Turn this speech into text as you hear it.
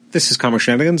This is Comic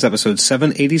Shenanigans, episode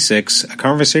 786, a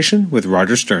conversation with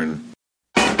Roger Stern.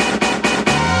 Ain't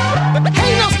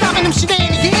no stopping them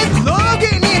shenanigans. Love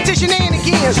getting into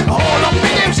shenanigans. All up in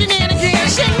them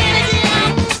shenanigans. Shenanigans.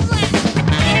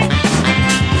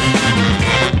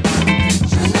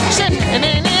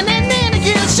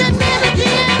 Shenanigans. Shenanigans.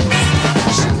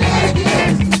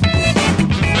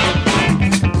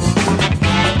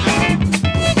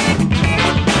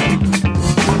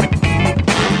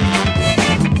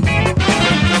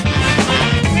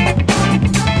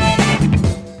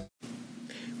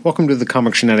 Welcome to the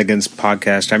Comic Shenanigans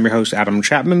podcast. I'm your host, Adam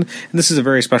Chapman, and this is a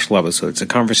very special episode. It's a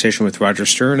conversation with Roger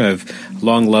Stern. I've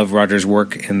long loved Roger's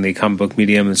work in the comic book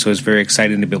medium, and so it's very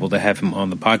exciting to be able to have him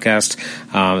on the podcast.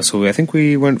 So I think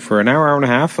we went for an hour and a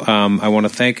half. I want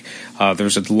to thank,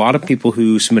 there's a lot of people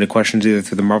who submitted questions either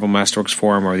through the Marvel Masterworks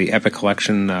forum or the Epic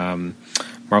Collection,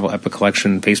 Marvel Epic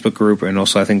Collection Facebook group, and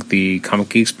also I think the Comic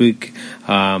Geek Speak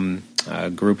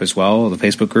group as well, the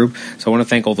Facebook group. So I want to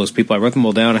thank all those people. I wrote them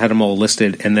all down, I had them all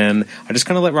listed, and then I just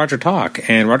kind of let Roger talk.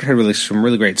 And Roger had some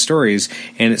really great stories,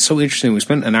 and it's so interesting. We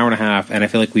spent an hour and a half, and I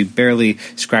feel like we barely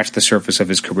scratched the surface of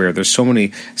his career. There's so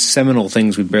many seminal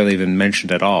things we barely even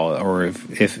mentioned at all, or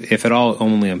if at all,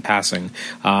 only in passing.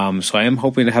 So I am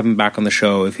hoping to have him back on the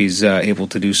show if he's able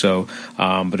to do so.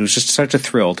 But it was just such a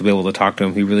thrill to be able to talk to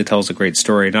him. He really tells a great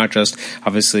story, not just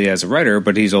obviously as a writer,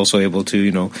 but he's also able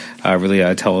to,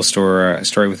 really tell a story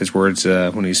with his words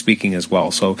when he's speaking as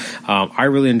well. So I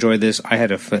really enjoyed this. I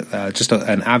had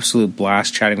an absolute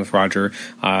blast chatting with Roger.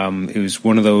 It was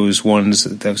one of those ones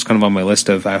that was kind of on my list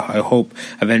of I hope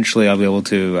eventually I'll be able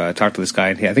to talk to this guy.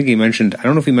 And I think he mentioned, I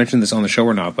don't know if he mentioned this on the show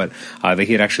or not, but that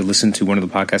he had actually listened to one of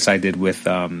the podcasts I did with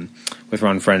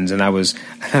Ron Friends, and I was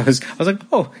like,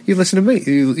 oh, you listen to me,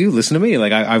 you listen to me.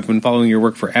 Like I've been following your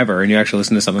work forever, and you actually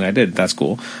listen to something I did. That's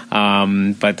cool.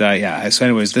 Yeah. So,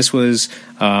 anyways, this was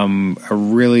a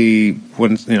really,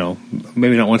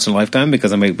 maybe not once in a lifetime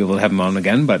because I might be able to have him on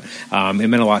again, but it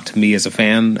meant a lot to me as a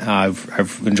fan.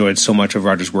 I've enjoyed so much of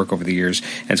Roger's work over the years,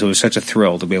 and so it was such a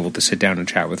thrill to be able to sit down and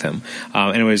chat with him.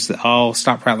 Anyways, I'll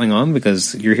stop prattling on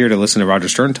because you're here to listen to Roger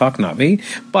Stern talk, not me.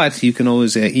 But you can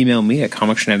always email me at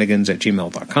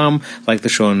comicshenanigans@gmail.com, like the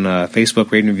show on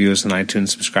Facebook, rate and review us on iTunes,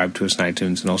 subscribe to us on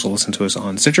iTunes, and also listen to us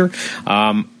on Stitcher.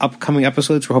 Upcoming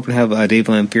episodes, we're hoping to have Dave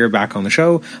Lamphere back on the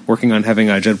show, working on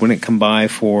having Judd Winnick come by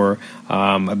for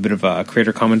a bit of a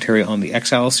creator commentary on the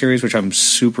Exile series, which I'm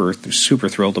super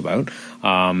thrilled about.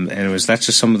 That's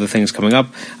just some of the things coming up.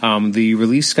 The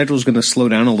release schedule is going to slow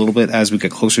down a little bit as we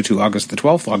get closer to August the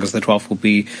 12th. August the 12th will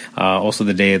be also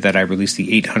the day that I release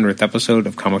the 800th episode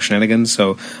of Comic Shenanigans.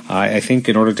 So I think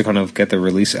in order to kind of get the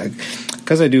release,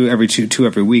 because I do two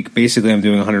every week, basically I'm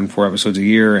doing 104 episodes a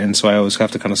year, and so I always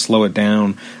have to kind of slow it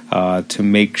down to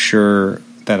make sure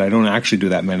that I don't actually do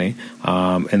that many,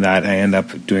 and that I end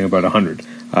up doing about 100.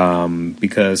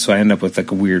 Because I end up with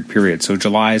like a weird period. So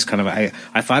July is kind of, I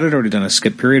thought I'd already done a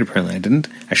skip period. Apparently I didn't.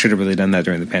 I should have really done that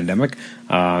during the pandemic,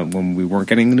 when we weren't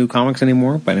getting the new comics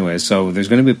anymore. But anyway, so there's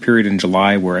going to be a period in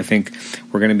July where I think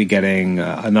we're going to be getting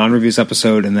a non-reviews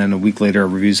episode, and then a week later a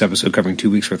reviews episode covering 2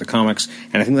 weeks worth of comics.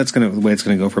 And I think that's the way it's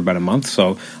going to go for about a month.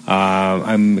 So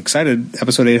I'm excited.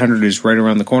 Episode 800 is right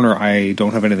around the corner. I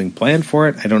don't have anything planned for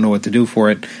it. I don't know what to do for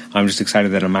it. I'm just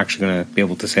excited that I'm actually going to be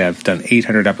able to say I've done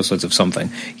 800 episodes of something.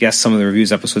 Yes, some of the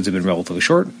reviews episodes have been relatively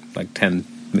short, like 10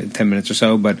 minutes or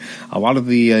so, but a lot of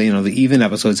the the even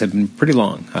episodes have been pretty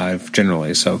long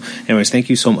generally. So anyways, thank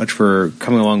you so much for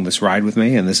coming along this ride with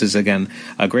me, and this is again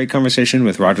a great conversation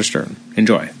with Roger Stern.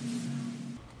 Enjoy.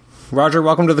 Roger,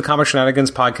 welcome to the Comic Shenanigans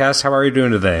podcast. How are you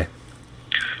doing today?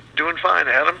 Doing fine,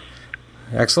 Adam.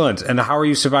 Excellent. And how are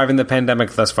you surviving the pandemic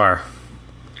thus far?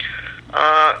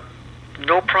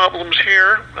 No problems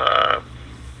here.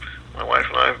 My wife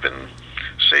and I have been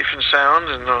safe and sound,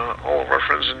 and all of our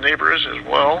friends and neighbors as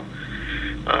well.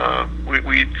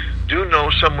 We do know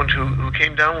someone who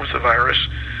came down with the virus,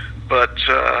 but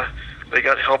they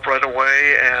got help right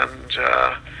away and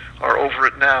are over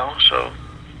it now, so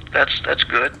that's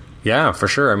good. Yeah, for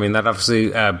sure. I mean, that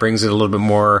obviously brings it a little bit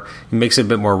more, makes it a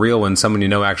bit more real when someone you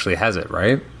know actually has it,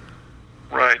 right?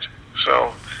 Right.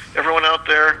 So everyone out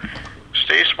there,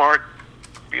 stay smart,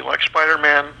 be like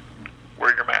Spider-Man,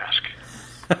 wear your mask.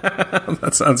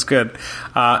 That sounds good.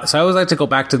 So I always like to go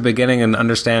back to the beginning and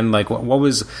understand, like, what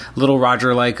was Little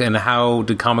Roger like, and how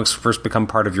did comics first become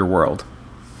part of your world?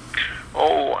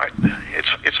 Oh,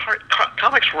 it's hard.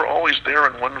 Comics were always there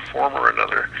in one form or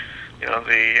another. In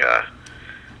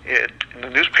the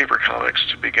newspaper comics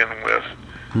to begin with,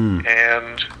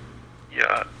 and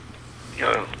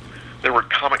there were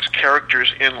comics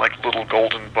characters in like little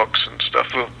golden books and stuff,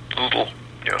 little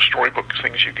storybook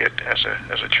things you get as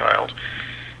a child.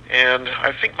 And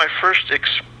I think my first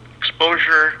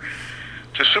exposure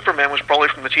to Superman was probably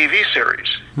from the TV series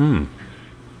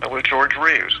with George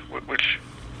Reeves, which,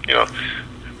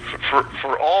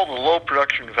 for all the low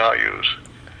production values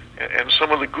and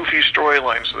some of the goofy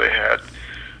storylines they had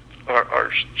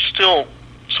are still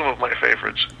some of my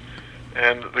favorites.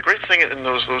 And the great thing in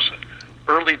those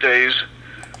early days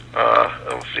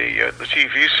of the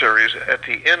TV series, at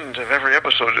the end of every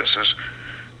episode, it says,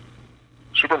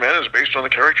 Superman is based on the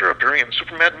character appearing in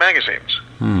Superman magazines.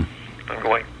 I'm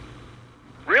going,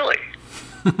 really?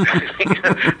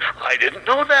 I didn't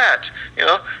know that.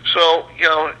 So,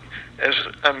 as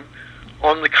I'm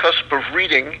on the cusp of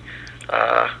reading,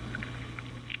 I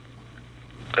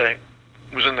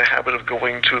was in the habit of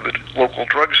going to the local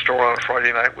drugstore on a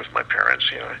Friday night with my parents.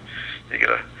 You get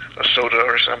a soda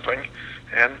or something,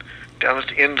 and down at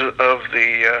the end of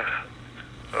the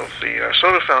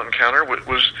soda fountain counter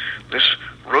was this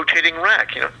rotating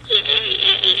rack. Hey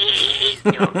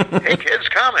kids,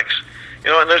 comics.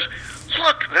 And there's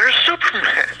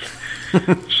Superman.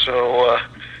 So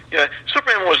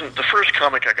Superman wasn't the first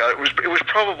comic I got. It was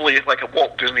probably like a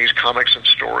Walt Disney's Comics and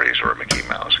Stories or a Mickey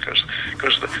Mouse, because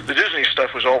the Disney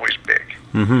stuff was always big.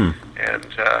 And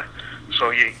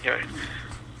so you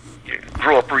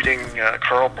grew up reading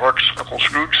Carl Barks' Uncle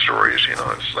Scrooge stories.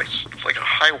 It's like a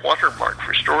high watermark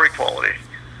for story quality.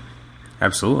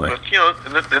 Absolutely. But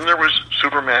and then there was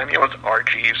Superman. The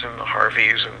Archies and the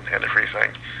Harveys and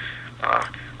everything.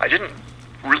 I didn't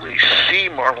really see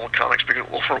Marvel comics because,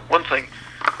 well, for one thing,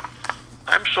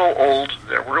 I'm so old.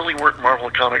 There really weren't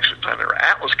Marvel comics at the time. There were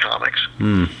Atlas comics,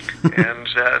 and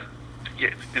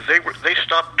they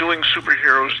stopped doing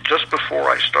superheroes just before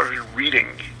I started reading,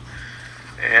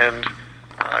 and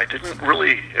I didn't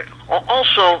really.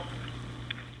 Also,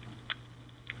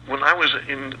 when I was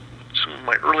in some of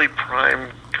my early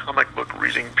prime comic book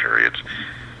reading periods,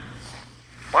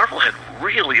 Marvel had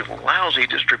really lousy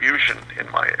distribution in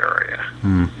my area.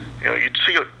 You'd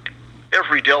see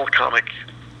every Dell comic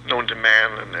known to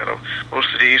man, and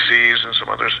most of the DCs and some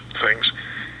other things.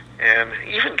 And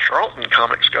even Charlton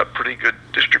Comics got pretty good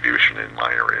distribution in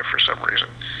my area for some reason.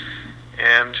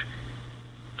 And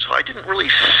so I didn't really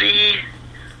see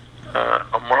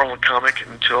a Marvel comic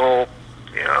until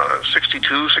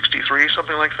 62, 63,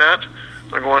 something like that.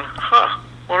 I'm going,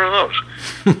 what are those?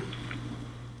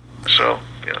 So,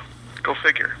 go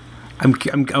figure.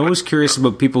 I'm always curious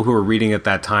about people who are reading at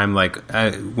that time, like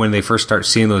when they first start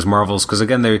seeing those Marvels, because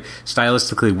again, they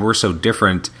stylistically were so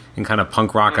different and kind of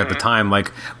punk rock at the time. Like,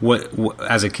 what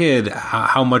as a kid,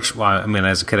 how much? Well, I mean,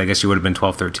 as a kid, I guess you would have been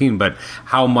 12, 13, but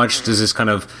how much does this kind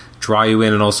of draw you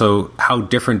in, and also how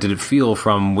different did it feel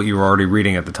from what you were already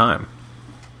reading at the time?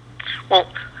 Well,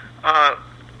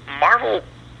 Marvel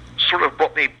sort of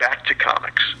brought me back to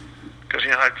comics, because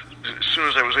as soon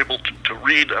as I was able to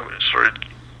read, I started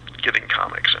getting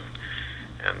comics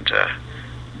and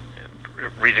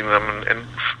reading them and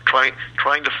trying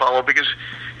to follow, because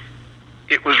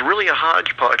it was really a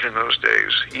hodgepodge in those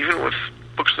days. Even with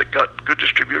books that got good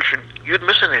distribution, you'd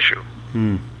miss an issue.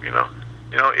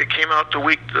 It came out the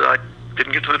week that I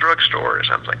didn't get to the drugstore or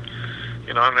something.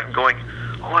 I'm going,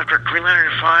 I've got Green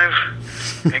Lantern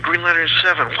 5 and Green Lantern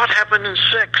 7. What happened in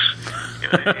 6?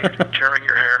 You're tearing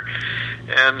your hair.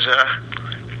 And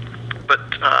but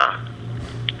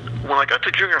when I got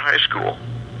to junior high school,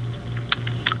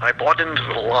 I bought into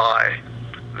the lie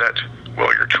that,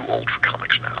 well, you're too old for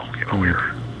comics now.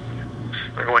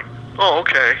 I'm going,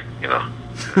 okay.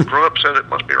 Grown up said it,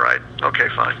 must be right. Okay,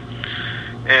 fine.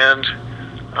 And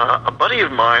a buddy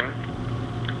of mine,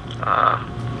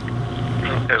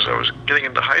 as I was getting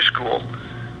into high school,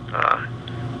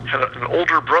 had an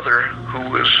older brother who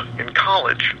was in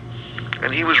college,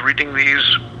 and he was reading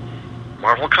these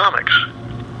Marvel comics.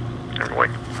 And I'm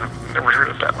going, I've never heard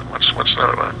of that one. What's that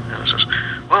about? And it says,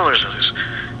 well, there's this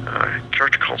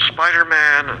character called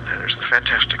Spider-Man, and there's the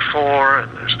Fantastic Four,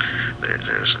 and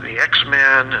there's the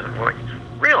X-Men, and I'm going,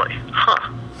 really?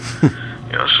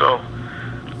 So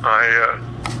I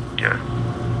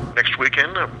next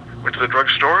weekend I went to the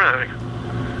drugstore, and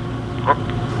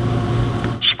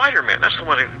Spider-Man, that's the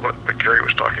one what Gary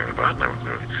was talking about, and I was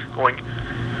going,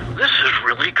 this is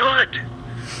really good.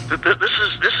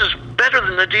 This is better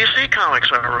than the DC comics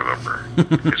I remember.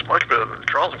 It's much better than the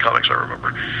Charlton comics I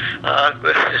remember.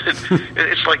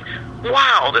 It's like,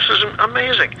 wow, this is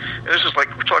amazing. And this is like,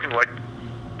 we're talking like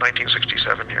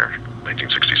 1967 here,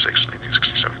 1966,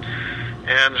 1967.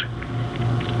 And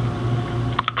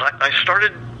I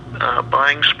started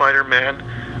buying Spider-Man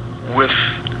with,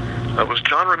 it was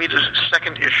John Romita's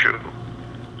second issue,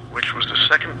 which was the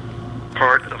second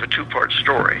part of a two-part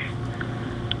story.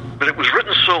 But it was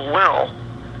written so well,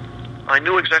 I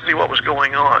knew exactly what was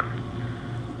going on.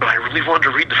 But I really wanted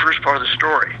to read the first part of the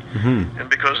story. Mm-hmm. And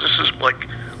because this is like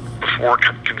before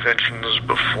conventions,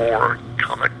 before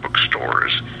comic book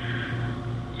stores,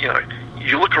 you know,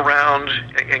 you look around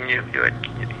and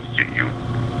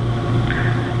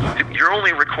your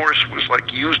only recourse was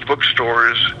like used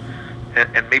bookstores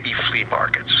and maybe flea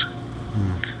markets.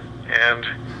 Mm. And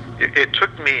it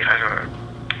took me, I don't know,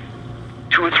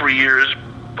 2 or 3 years,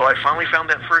 but I finally found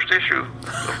that first issue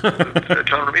of the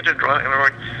John Romita drawing,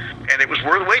 and it was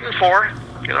worth waiting for.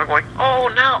 You know, going,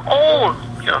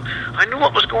 you know, I knew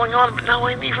what was going on, but now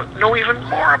I know even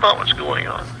more about what's going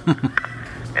on.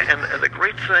 And the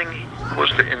great thing was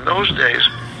that in those days,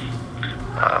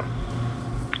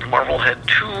 Marvel had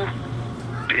 2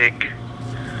 big,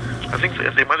 I think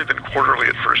they might have been quarterly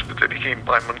at first, but they became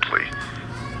bi-monthly,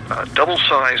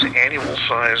 double-size,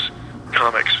 annual-size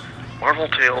comics, Marvel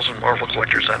Tales and Marvel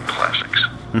Collector's End Classics.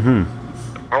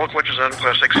 Mm-hmm. Marvel Collector's End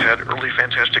Classics had early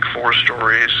Fantastic Four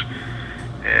stories,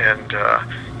 and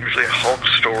usually a Hulk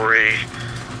story,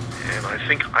 and I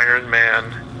think Iron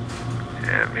Man,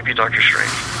 and maybe Doctor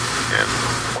Strange. And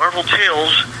Marvel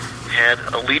Tales had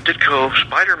a Lee Ditko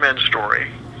Spider-Man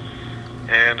story,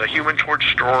 and a Human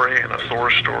Torch story, and a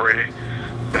Thor story,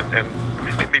 and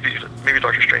maybe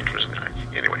Doctor Strange was in there.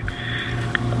 Anyway,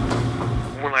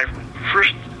 when I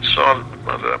first saw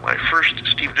my first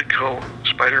Steve Ditko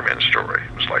Spider-Man story,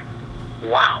 it was like,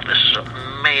 wow, this is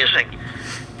amazing.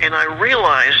 And I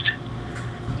realized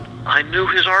I knew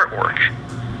his artwork.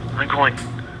 I'm going,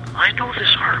 I know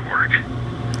this artwork.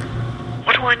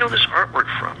 What do I know this artwork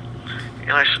from?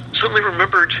 And I suddenly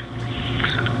remembered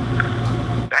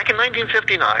back in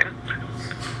 1959,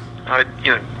 I'd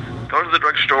go to the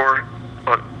drugstore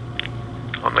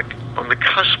on the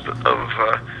cusp of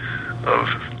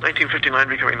 1959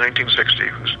 becoming 1960.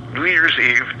 It was New Year's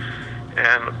Eve,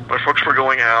 and my folks were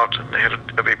going out, and they had a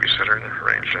babysitter and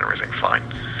arranged and everything fine.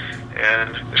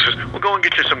 And they says, "We'll go and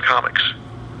get you some comics,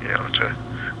 to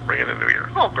bring in the new year."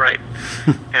 Oh, great!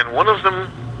 And one of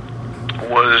them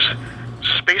was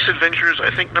Space Adventures,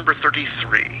 I think number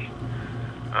 33,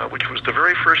 which was the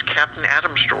very first Captain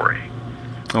Atom story.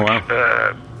 Oh wow!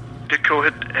 Ditko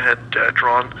had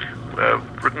drawn,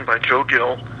 written by Joe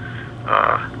Gill,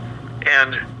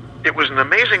 and it was an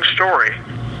amazing story.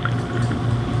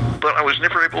 But I was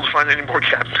never able to find any more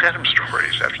Captain Atom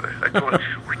stories after that. I'd go,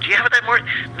 do you have that more?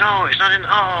 No, it's not in.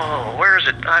 Oh, where is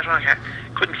it? I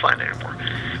couldn't find it anymore.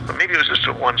 But maybe it was just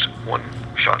a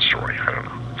one-shot story. I don't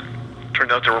know.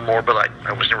 Turned out there were more, but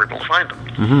I was never able to find them.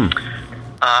 Mm-hmm.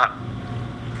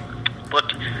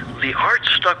 But the art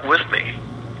stuck with me.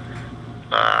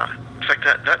 In fact,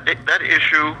 that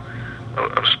issue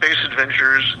of Space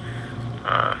Adventures,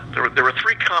 there were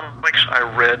 3 comics I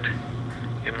read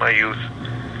in my youth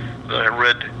that I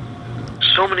read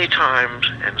so many times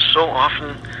and so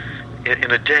often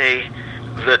in a day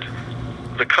that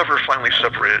the cover finally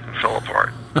separated and fell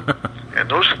apart. And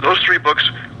those 3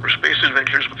 books were Space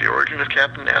Adventures with the Origin of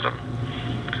Captain Atom,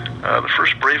 the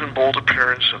first Brave and Bold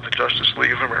appearance of the Justice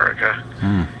League of America,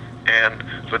 and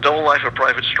The Double Life of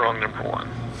Private Strong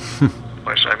 #1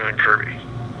 by Simon and Kirby.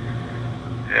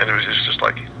 And it was just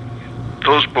like,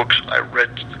 those books I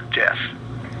read to death,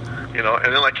 and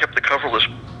then I kept the coverless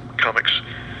comics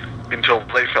until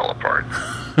they fell apart.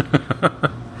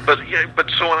 But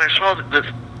so when I saw the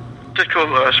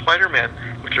Ditko Spider-Man,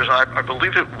 which was, I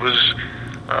believe it was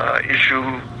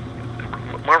issue,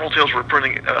 Marvel Tales were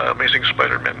printing Amazing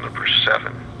Spider-Man number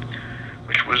 7,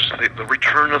 which was the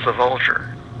Return of the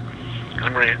Vulture. And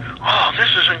I'm going,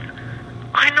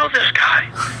 I know this guy,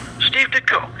 Steve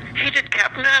Ditko. He did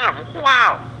Captain Atom.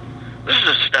 Wow, this is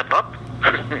a step up.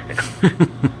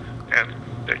 And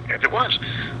it was.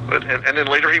 But and then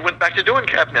later he went back to doing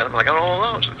Captain Atom like all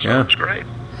those. So it was great.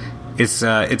 It's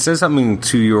it says something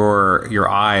to your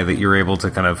eye that you're able to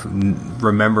kind of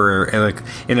remember, like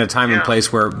in a time and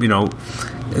place where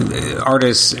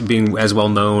artists being as well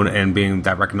known and being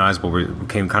that recognizable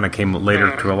came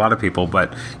later to a lot of people.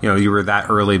 But you were that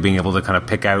early, being able to kind of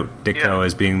pick out Ditko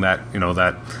as being that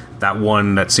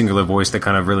that singular voice that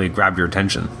kind of really grabbed your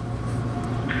attention.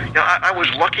 Yeah, I was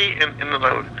lucky in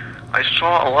that I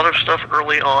saw a lot of stuff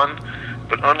early on,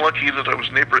 but unlucky that I was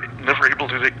never able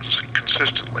to do it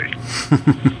consistently,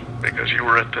 because you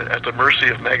were at the mercy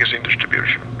of magazine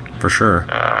distribution. For sure.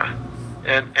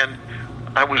 And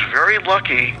I was very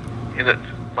lucky in that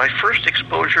my first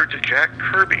exposure to Jack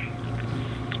Kirby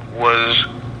was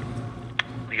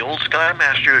the old Sky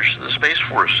Masters, the Space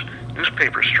Force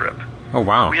newspaper strip. Oh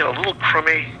wow! We had a little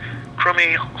crummy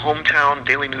hometown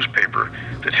daily newspaper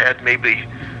that had maybe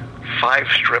 5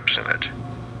 strips in it.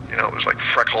 You know, it was like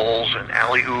Freckles and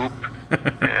Alley Oop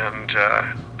and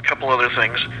a couple other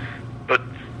things. But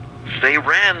they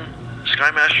ran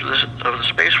Skymaster of the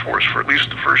Space Force for at least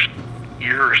the first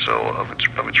year or so of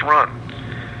its run.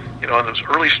 You know, and those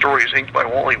early stories inked by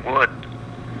Wally Wood.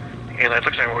 And I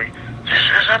looked at it going,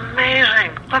 this is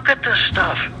amazing. Look at this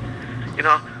stuff. You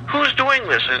know, who's doing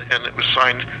this? And it was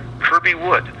signed Kirby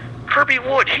Wood. Kirby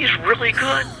Wood, he's really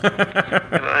good.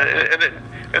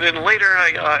 And then later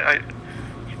I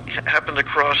happened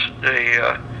across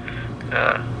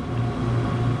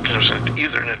it was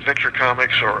either an Adventure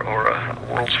Comics or a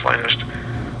World's Finest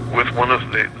with one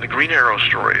of the Green Arrow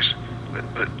stories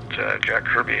that Jack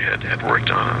Kirby had worked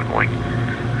on. And I'm going,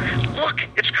 look,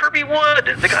 it's Kirby Wood,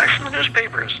 the guy from the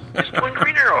newspapers. He's doing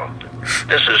Green Arrow.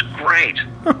 This is great.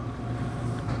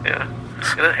 Yeah.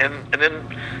 And then,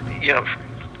 you know,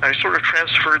 I sort of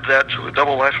transferred that to The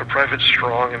Double Life of Private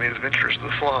Strong and The Adventures of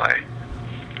the Fly,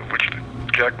 which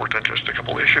Jack worked on just a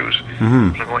couple issues. Mm-hmm.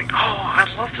 And I'm going, oh, I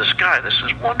love this guy. This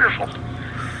is wonderful.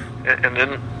 And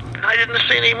then I didn't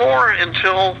see any more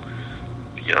until,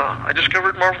 you know, I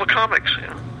discovered Marvel Comics. You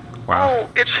know. Wow. Oh,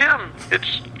 it's him.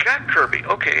 It's Jack Kirby.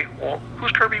 Okay, well,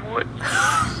 who's Kirby Wood?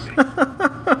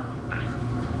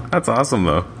 That's awesome,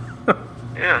 though.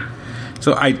 Yeah.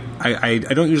 So I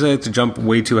don't usually like to jump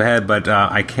way too ahead, but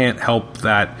I can't help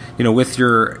that, you know, with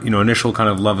your, you know, initial kind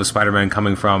of love of Spider-Man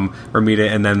coming from Romita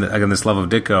and then, again, this love of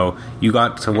Ditko, you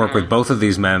got to work with both of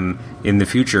these men in the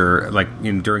future, like,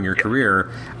 during your career.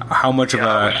 How much of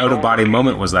a out-of-body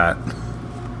moment was that?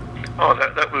 Oh,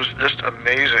 that was just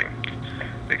amazing,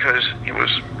 because he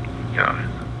was, you know,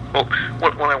 well,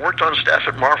 when I worked on staff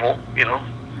at Marvel, you know,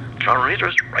 John Romita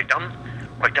was right down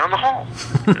the hall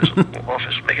in his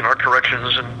office, making art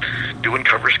corrections and doing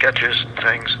cover sketches and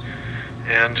things.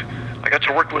 And I got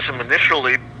to work with him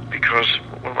initially because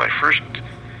one of my first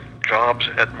jobs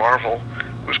at Marvel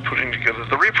was putting together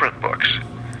the reprint books.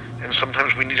 And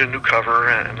sometimes we need a new cover,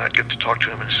 and I'd get to talk to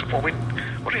him, and he said, well,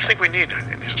 what do you think we need?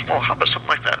 And he says, well, how about something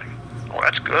like that? Oh,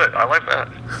 that's good. I like that.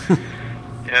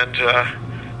 And,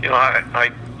 you know, I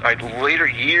later,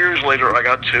 years later, I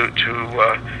got to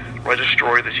write a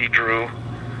story that he drew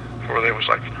where there was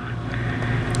like,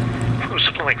 it was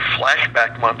something like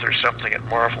Flashback Month or something at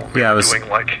Marvel. Yeah, it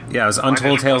was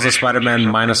Untold Tales of Spider-Man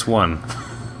 -1.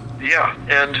 Yeah,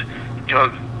 and, you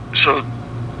know, so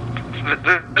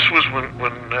this was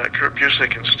when Kurt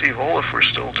Busiek and Steve Oliff were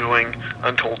still doing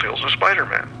Untold Tales of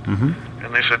Spider-Man. Mm-hmm.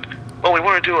 And they said, well, we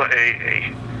want to do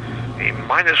a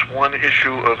 -1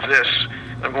 issue of this.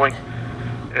 And I'm going,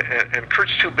 and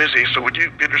Kurt's too busy, so would you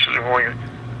be interested in going,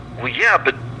 well, yeah,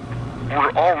 but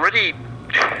we're already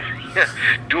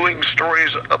doing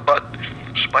stories about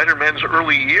Spider-Man's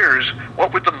early years.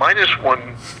 What would the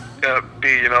 -1 be?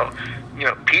 You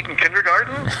know, Pete in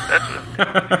kindergarten?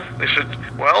 They said,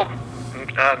 well,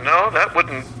 no, that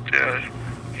wouldn't.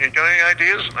 You got any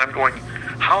ideas? And I'm going,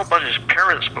 how about his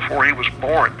parents before he was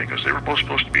born? Because they were both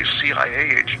supposed to be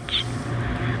CIA agents.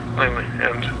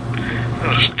 And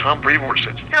Tom Brevoort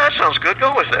said, yeah, that sounds good.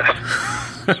 Go with that.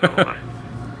 So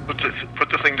put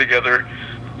the thing together.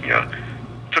 You know,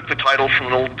 took the title from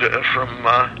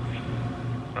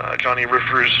Johnny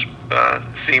Rivers'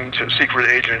 theme to Secret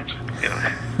Agent. You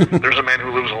know, there's a man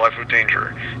who lives a life of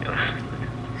danger. You know.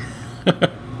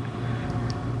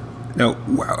 Now,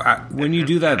 when you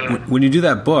do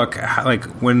that book,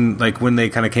 when they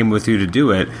kind of came with you to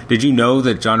do it, did you know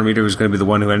that John Romita was going to be the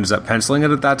one who ends up penciling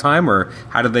it at that time, or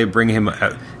how did they bring him,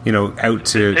 out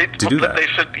to do that? They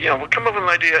said, we'll come up with an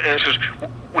idea, and it says,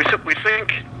 we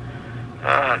think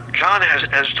John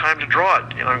has time to draw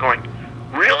it. I'm going,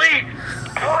 really?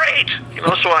 Great!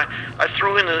 So I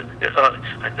threw in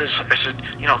I said,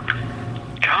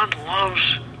 John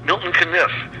loves Milton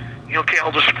Caniff. Okay,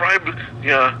 I'll describe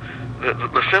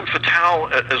the femme fatale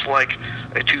as like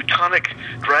a Teutonic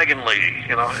dragon lady,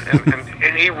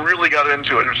 and he really got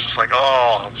into it. It was just like,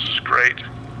 oh, this is great.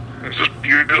 It was just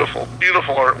beautiful,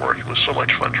 beautiful artwork. It was so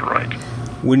much fun to write.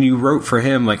 When you wrote for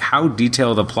him, how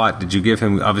detailed a plot did you give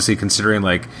him? Obviously, considering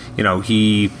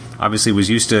he obviously was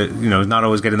used to not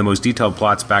always getting the most detailed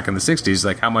plots back in the 60s.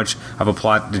 How much of a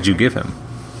plot did you give him?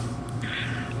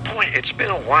 Boy, it's been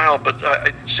a while, but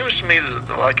it seems to me that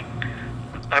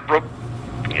I broke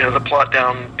the plot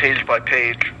down page by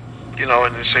page,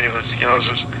 and saying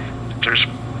there's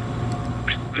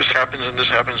this happens and this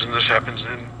happens and this happens,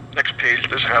 and next page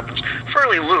this happens,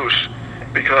 fairly loose,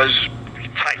 because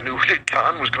I knew that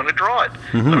John was going to draw it.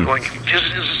 Mm-hmm. I'm going, this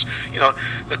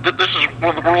is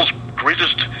one of the world's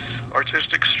greatest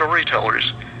artistic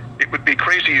storytellers. It would be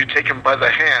crazy to take him by the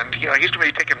hand. He's going to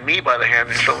be taking me by the hand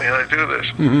and show me how to do this.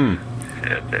 Mm-hmm.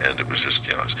 and it was just,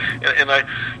 and I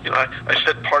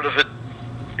set part of it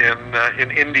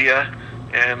in India,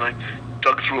 and I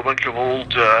dug through a bunch of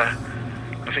old, I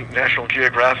think, National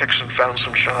Geographics and found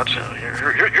some shots.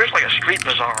 Here's like a street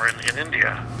bazaar in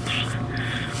India.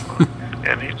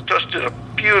 And he just did a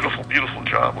beautiful, beautiful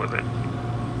job with it.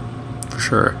 For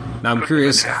sure. Now I'm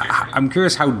curious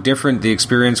how different the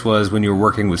experience was when you were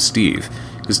working with Steve.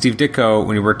 Because Steve Ditko,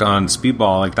 when you worked on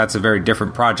Speedball, like that's a very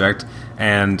different project.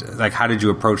 And like, how did you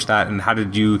approach that? And how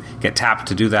did you get tapped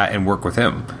to do that and work with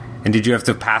him? And did you have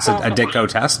to pass a Ditko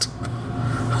test?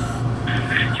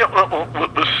 Yeah, well,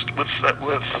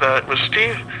 with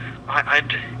Steve,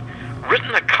 I'd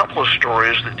written a couple of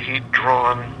stories that he'd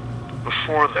drawn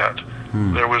before that.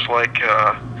 There was like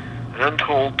an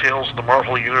Untold Tales of the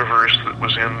Marvel Universe that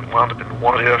wound up in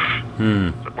What If,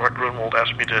 that Mark Grunwald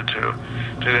asked me to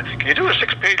can you do a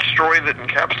 6-page story that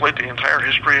encapsulates the entire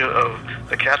history of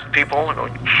the cat people? I'm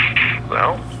going,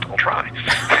 well, I'll try.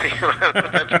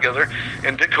 Put that together,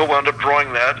 and Ditko wound up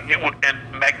drawing that,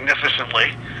 and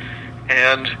magnificently.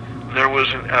 And there was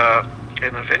an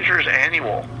Avengers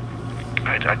annual.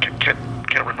 I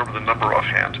can't remember the number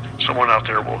offhand. Someone out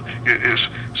there is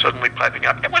suddenly piping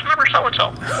up, it was number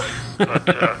so-and-so.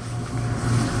 But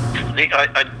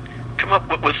I'd come up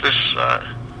with this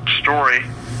story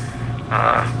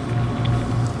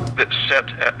that's set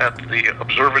at the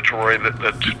observatory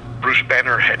that Bruce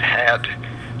Banner had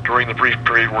during the brief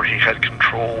period where he had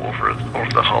control over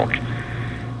the Hulk.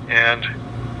 And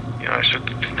I said,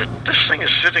 this thing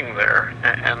is sitting there,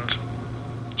 and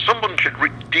someone should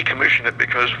decommission it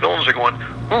because villains are going,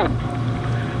 ooh,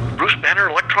 Bruce Banner,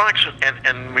 electronics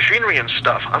and machinery and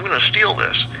stuff. I'm going to steal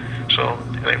this. So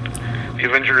the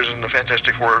Avengers and the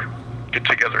Fantastic Four get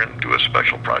together and do a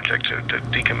special project to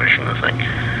decommission the thing.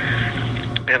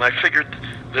 And I figured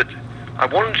that I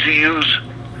wanted to use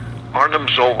Arnim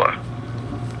Zola,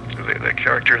 the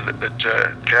character that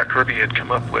Jack Kirby had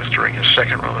come up with during his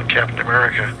second run of Captain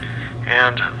America.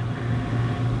 And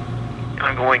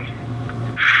I'm going,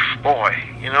 boy,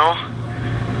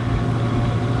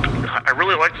 I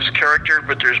really like this character,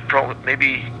 but there's probably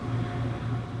maybe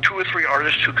 2 or 3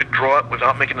 artists who could draw it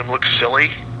without making him look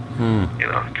silly.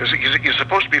 Because he's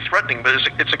supposed to be threatening, but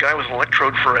it's a guy with an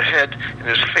electrode for a head, and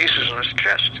his face is on his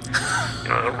chest.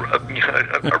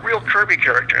 A real Kirby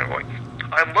character. I'm going,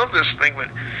 I love this thing, but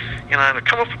I've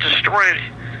come up with this story,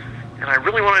 and I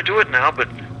really want to do it now, but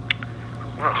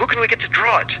who can we get to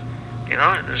draw it?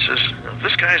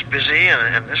 This guy's busy,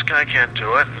 and this guy can't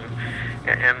do it,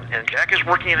 and Jack is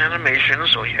working in animation,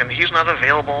 and he's not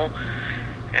available.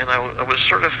 And I was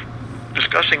sort of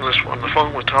discussing this on the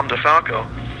phone with Tom DeFalco,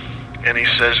 and he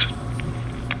says,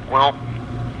 well,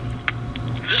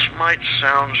 this might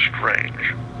sound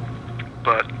strange,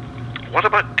 but what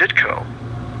about Ditko?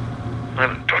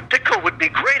 Ditko would be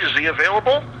great. Is he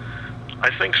available?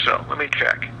 I think so. Let me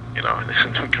check.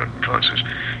 And says,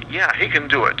 yeah, he can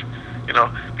do it.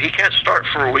 He can't start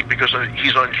for a week because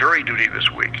he's on jury duty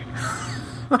this week.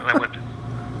 And I went,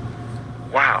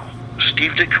 wow,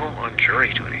 Steve Ditko on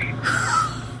jury duty.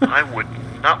 I would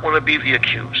not want to be the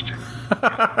accused.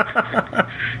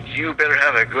 You better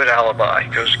have a good alibi,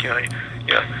 because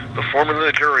the foreman of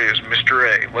the jury is Mr.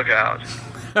 A. Look out.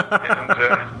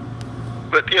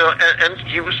 But and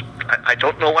he was. I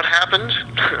don't know what happened.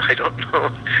 I don't know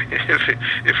if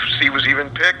he was even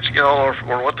picked, or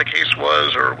what the case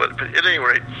was, or what. But at any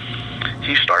rate,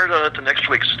 he started on it the next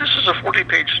week. So this is a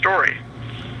 40-page story,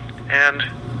 and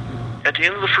at the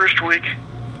end of the first week,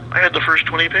 I had the first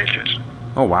 20 pages.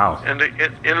 Oh, wow. And at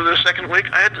the end of the second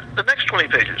week, I had the next 20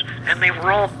 pages. And they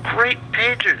were all great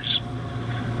pages.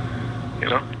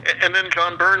 And then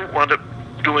John Byrne wound up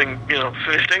doing,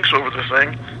 finished inks over the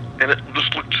thing, and it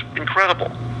just looked incredible.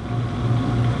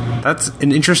 That's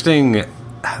an interesting...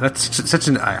 That's such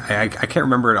an... I can't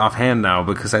remember it offhand now,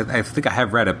 because I think I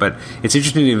have read it, but it's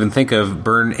interesting to even think of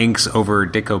Byrne inks over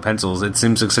Ditko pencils. It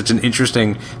seems like such an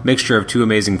interesting mixture of two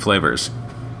amazing flavors.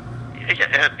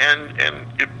 Yeah, and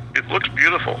it looks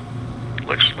beautiful. It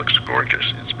looks gorgeous.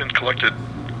 It's been collected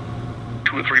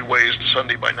 2 or 3 ways to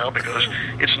Sunday by now because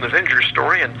it's an Avengers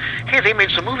story, and hey, they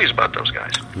made some movies about those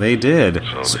guys. They did.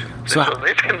 So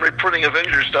they've been reprinting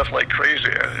Avengers stuff like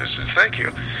crazy. Thank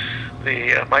you.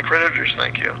 My creditors,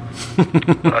 thank you.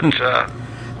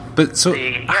 But so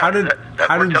how did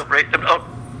worked out great.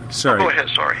 Sorry. Go ahead,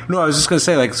 sorry. No, I was just going to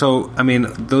say,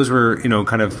 those were,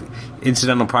 kind of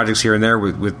incidental projects here and there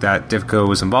with that Ditko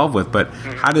was involved with, but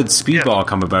how did Speedball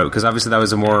come about? Because obviously that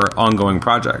was a more ongoing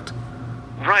project.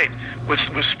 Right. With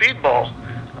Speedball,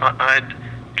 I'd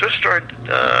just started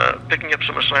picking up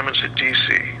some assignments at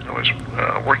DC. I was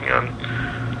working on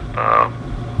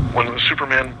one of the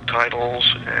Superman titles,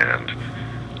 and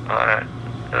I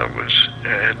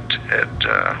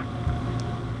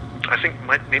think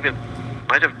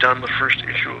might have done the first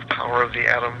issue of Power of the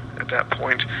Atom at that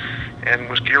point, and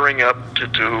was gearing up to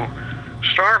do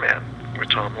Starman with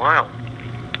Tom Lyle.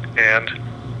 And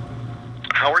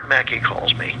Howard Mackie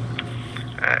calls me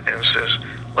and says,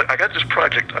 "Look, I got this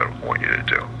project I want you to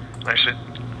do." And I said,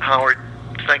 "Howard,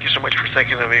 thank you so much for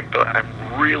thinking of me, but I'm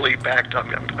really backed up.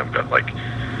 I've got like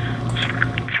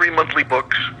 3 monthly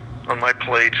books on my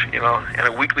plate, and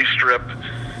a weekly strip,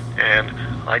 and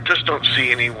I just don't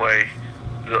see any way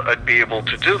that I'd be able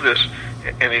to do this."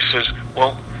 And he says,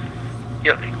 "Well,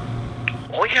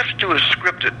 all you have to do is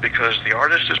script it, because the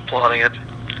artist is plotting it."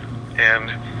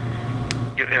 And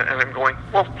I'm going,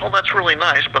 well, that's really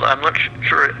nice, but I'm not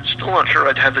sure, still not sure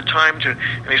I'd have the time to.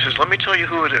 And he says, "Let me tell you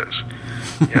who it is."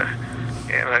 Yeah.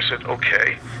 And I said,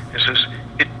 "Okay." He says,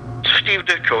 "It's Steve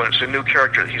Ditko, and it's a new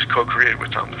character that he's co-created with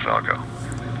Tom DeFalco."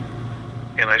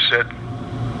 And I said,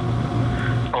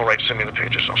 "All right, send me the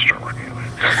pages, I'll start working on it."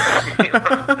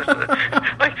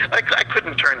 I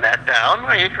couldn't turn that down.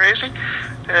 Are you crazy?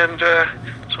 And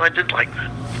so I did like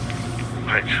that.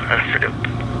 I forget,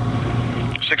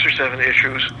 6 or 7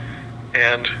 issues,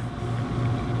 and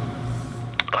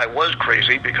I was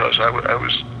crazy because I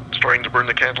was starting to burn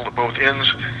the candle at both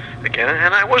ends again,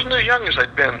 and I wasn't as young as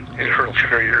I'd been in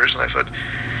earlier years, and I thought,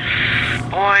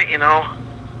 boy,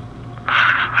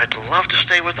 I'd love to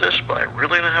stay with this, but I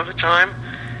really don't have the time.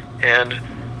 And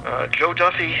Joe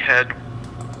Duffy had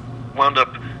wound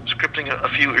up scripting a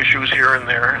few issues here and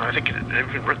there, and I think it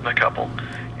had been written a couple.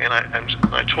 And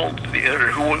I told the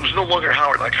editor, who was no longer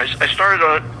Howard, like I started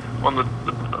on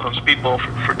Speedball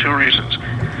for 2 reasons.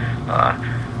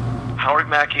 Howard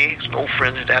Mackie, an old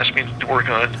friend, had asked me to work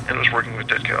on it, and was working with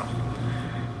Ditko.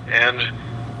 And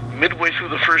midway through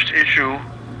the first issue,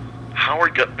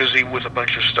 Howard got busy with a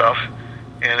bunch of stuff,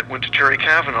 and it went to Terry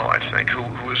Cavanaugh, I think, who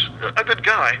was a good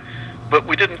guy, but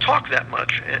we didn't talk that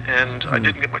much, and I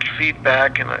didn't get much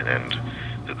feedback, and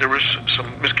there was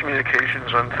some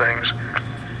miscommunications on things,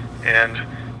 and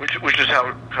which is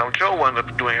how Joe wound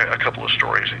up doing a couple of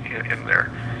stories in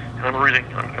there. And I'm reading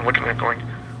and looking at it going,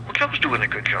 well, Joe's doing a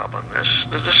good job on this.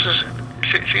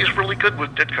 She's really good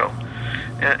with Ditko,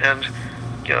 and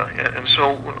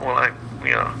so when I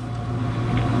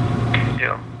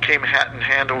came hat in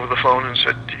hand over the phone and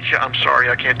said, "Yeah, I'm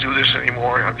sorry, I can't do this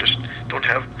anymore. I just don't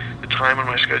have the time on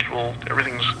my schedule.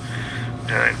 Everything's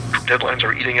deadlines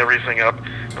are eating everything up."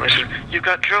 And I said, "You've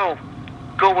got Joe.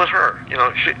 Go with her.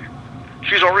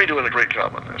 She's already doing a great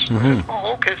job on this." Mm-hmm. I said,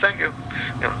 "Oh, okay, thank you."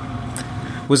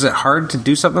 Was it hard to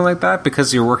do something like that,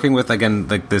 because you're working with, again,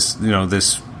 like this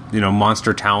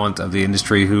monster talent of the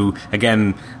industry who,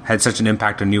 again, had such an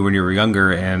impact on you when you were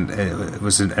younger, and it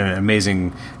was an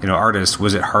amazing, artist?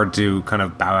 Was it hard to kind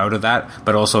of bow out of that?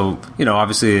 But also,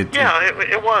 obviously...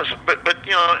 It was. But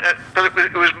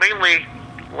it was mainly,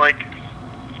 like,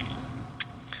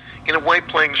 in a way,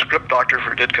 playing script doctor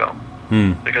for Ditko.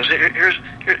 Because here's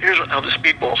how the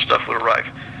Speedball stuff would arrive.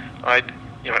 I'd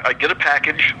get a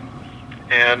package,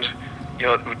 and,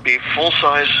 it would be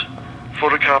full-size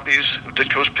photocopies of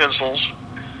Ditko's pencils,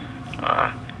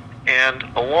 and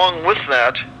along with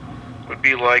that would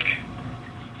be like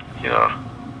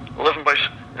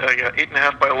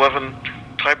 8.5 by 11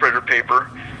 typewriter paper,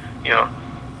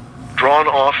 drawn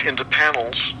off into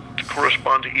panels to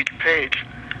correspond to each page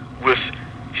with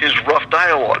his rough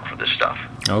dialogue for this stuff.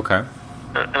 Okay.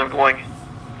 And I'm going,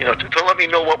 to let me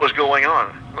know what was going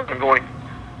on. I'm going,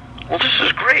 well, this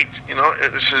is great,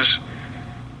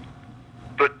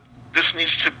 but this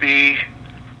needs to be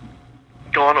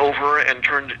gone over and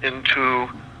turned into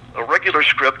a regular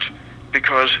script,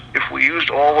 because if we used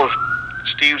all of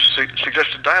Steve's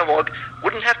suggested dialogue,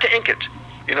 wouldn't have to ink it.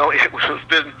 It would have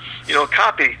been,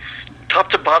 copy, top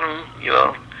to bottom,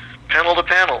 panel to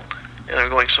panel. And I'm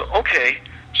going, so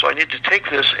I need to take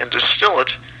this and distill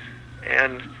it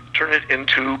and turn it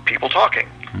into people talking,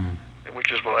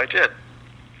 which is what I did.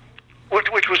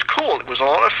 Which was cool. It was a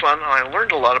lot of fun, and I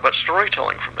learned a lot about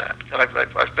storytelling from that. And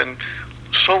I've been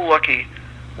so lucky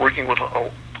working with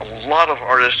a lot of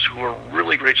artists who are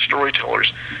really great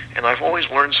storytellers, and I've always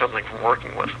learned something from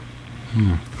working with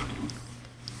them.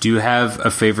 Do you have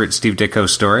a favorite Steve Ditko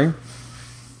story?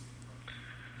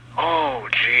 Oh,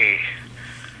 gee.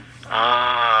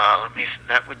 Let me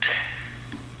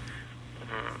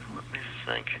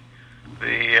think.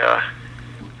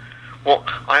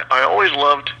 I always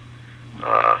loved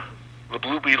the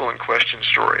Blue Beetle and Question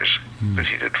stories that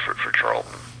he did for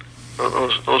Charlton.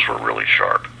 Those were really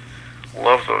sharp.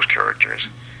 Love those characters.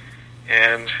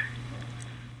 And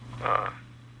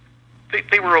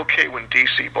they were okay when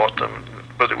DC bought them,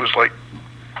 but it was like,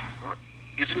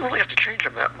 you didn't really have to change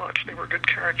them that much. They were good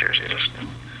characters. You just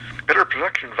better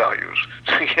production values.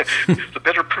 The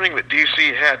better printing that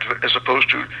DC had, as opposed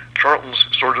to Charlton's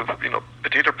sort of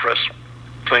potato press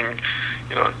thing.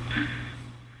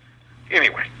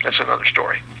 Anyway, that's another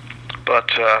story.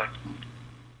 But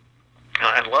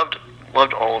I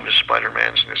loved all of his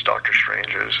Spider-Mans and his Doctor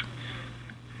Stranges,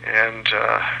 and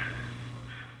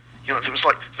there was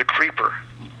like the Creeper.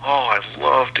 Oh, I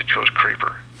loved Ditko's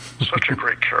Creeper. Such a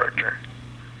great character.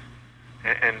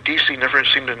 And DC never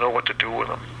seemed to know what to do with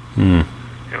him.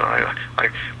 I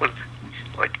would,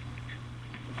 like,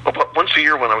 once a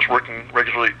year when I was working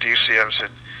regularly at DC, I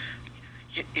said,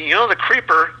 the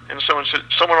Creeper, and someone said,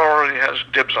 someone already has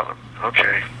dibs on him.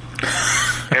 Okay.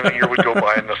 And a year would go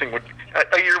by and nothing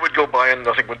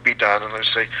would be done, and I'd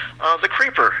say, the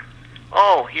Creeper.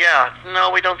 Oh, yeah, no,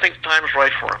 we don't think the time's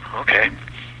right for him. Okay.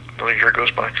 Another year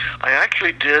goes by. I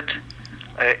actually did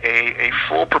a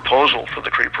full proposal for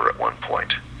the Creeper at one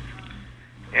point.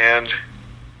 And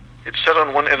it sat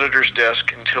on one editor's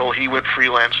desk until he went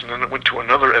freelance, and then it went to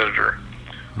another editor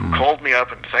who called me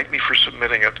up and thanked me for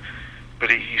submitting it.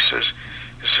 But he says,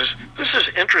 this is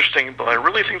interesting, but I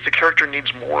really think the character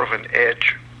needs more of an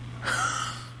edge.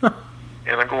 And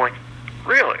I'm going,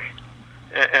 really?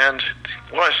 And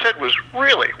what I said was,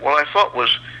 really? What I thought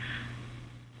was,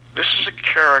 this is a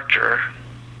character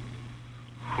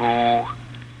who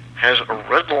has a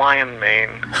red lion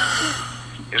mane,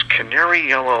 is canary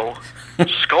yellow,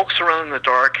 skulks around in the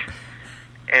dark,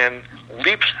 and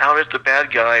leaps out at the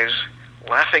bad guys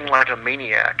laughing like a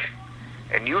maniac.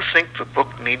 And you think the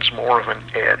book needs more of an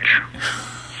edge.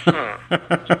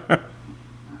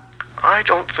 I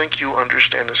don't think you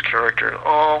understand this character at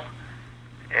all.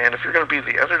 And if you're going to be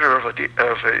the editor of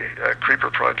a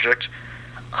Creeper project,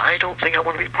 I don't think I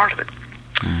want to be part of it.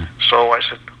 So I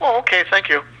said, oh, okay, thank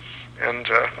you. And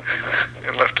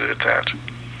left it at that.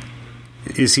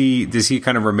 Does he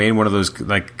kind of remain one of those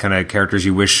like kind of characters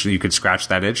you wish you could scratch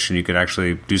that itch and you could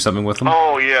actually do something with him?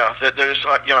 Oh yeah, there's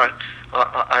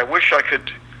I wish I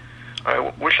could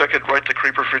write the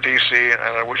Creeper for DC, and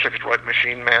I wish I could write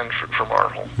Machine Man for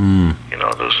Marvel.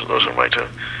 Those are my two.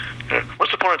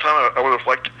 Once upon a time, I would have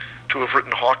liked to have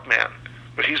written Hawkman,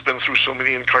 but he's been through so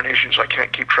many incarnations I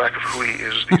can't keep track of who he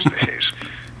is these days.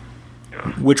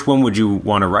 Which one would you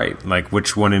want to write? Like,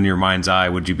 which one in your mind's eye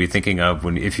would you be thinking of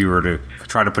if you were to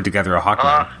try to put together a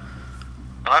Hawkman?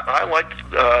 I liked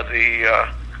the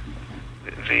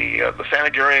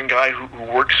Thanagarian guy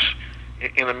who works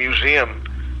in a museum.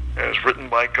 It was written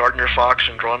by Gardner Fox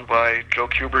and drawn by Joe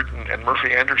Kubert and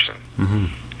Murphy Anderson.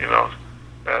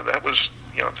 That was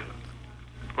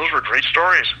those were great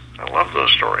stories. I love those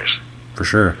stories. For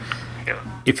sure.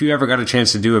 If you ever got a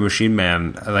chance to do a Machine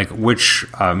Man, like which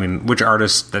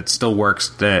artist that still works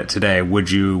today would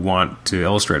you want to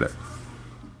illustrate it?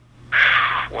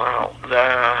 Wow,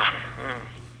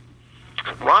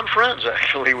 Ron Frenz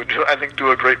actually would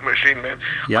do a great Machine Man.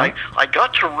 Yeah. I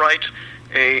got to write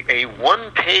a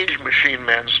one-page Machine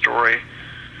Man story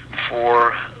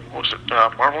for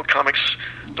Marvel Comics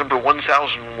number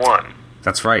 1001.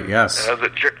 That's right. Yes.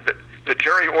 That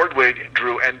Jerry Ordway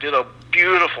drew and did a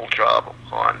beautiful job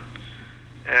on.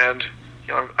 And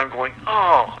I'm going,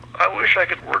 oh, I wish I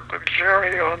could work with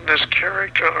Jerry on this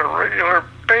character on a regular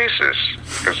basis,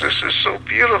 because this is so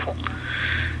beautiful.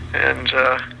 And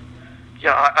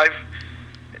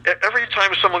every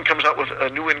time someone comes out with a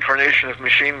new incarnation of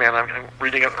Machine Man, I'm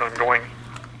reading it and I'm going,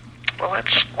 well,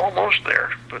 that's almost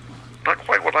there, but not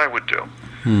quite what I would do.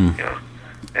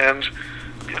 And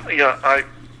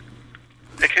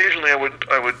occasionally I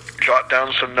would jot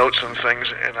down some notes and things,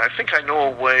 and I think I know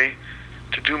a way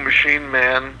to do Machine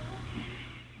Man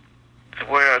the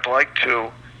way I'd like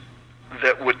to,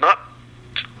 that would not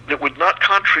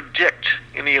contradict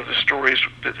any of the stories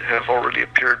that have already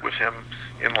appeared with him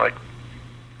in, like,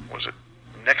 was it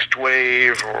Next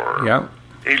Wave or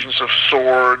Agents of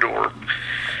S.W.O.R.D. or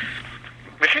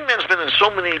Machine Man's been in so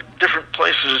many different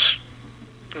places,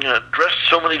 dressed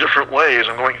so many different ways.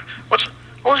 I'm going, this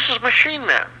is Machine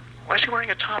Man. Why is he wearing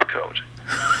a top coat?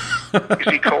 Is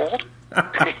he cold?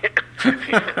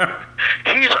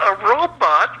 He's a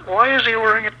robot. Why is he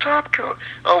wearing a top coat?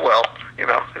 Oh, well,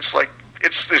 it's like,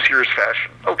 it's this year's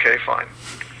fashion. Okay, fine.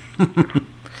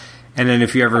 And then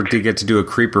if you ever did get to do a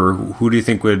Creeper, who do you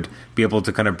think would be able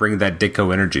to kind of bring that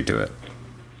Ditko energy to it?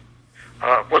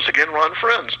 Once again, Ron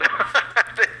Frenz.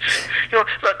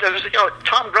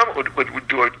 Tom Grummett would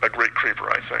do a great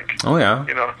Creeper, I think. Oh yeah.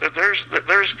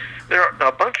 There are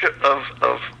a bunch of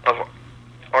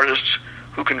artists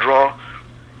who can draw,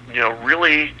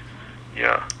 really,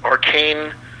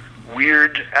 arcane,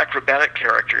 weird acrobatic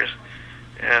characters.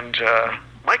 And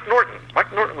Mike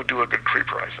Norton would do a good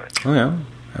creeper, I think. Oh yeah,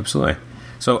 absolutely.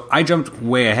 So I jumped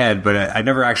way ahead, but I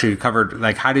never actually covered,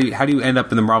 like, how do you end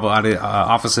up in the Marvel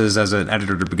offices as an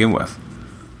editor to begin with?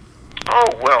 Oh,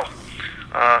 well,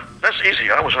 that's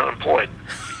easy. I was unemployed.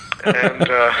 And,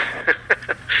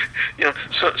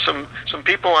 so some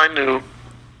people I knew,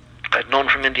 I'd known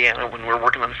from Indiana when we were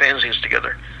working on fanzines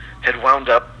together, had wound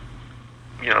up,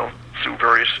 through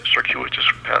various circuitous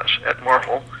paths at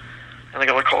Marvel. And I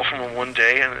got a call from them one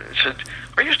day, and it said,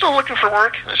 "Are you still looking for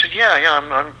work?" And I said, "Yeah,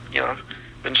 I'm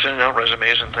been sending out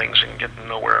resumes and things and getting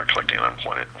nowhere, collecting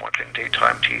unemployment, and watching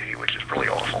daytime TV, which is really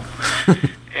awful."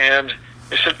 And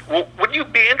they said, "Well, would you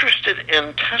be interested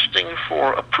in testing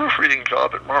for a proofreading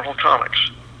job at Marvel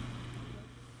Comics?"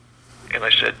 And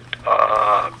I said,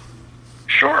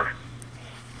 "Sure."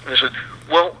 And they said,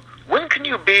 "Well, when can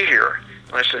you be here?"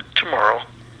 And I said, "Tomorrow."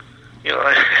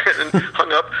 And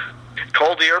hung up,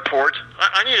 called the airport.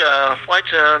 I need a flight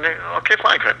to. Okay,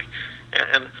 fine, Craig.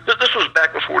 And this was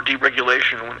back before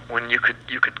deregulation, when you could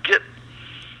get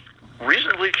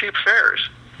reasonably cheap fares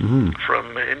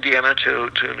from Indiana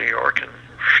to New York, and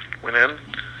went in,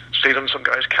 stayed on some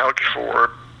guy's couch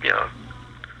for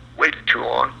way too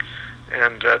long,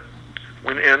 and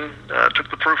went in, took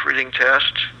the proofreading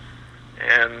test,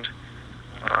 and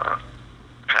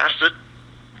passed it,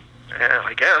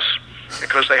 I guess,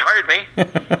 because they hired me.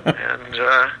 And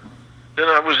then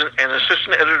I was an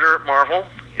assistant editor at Marvel.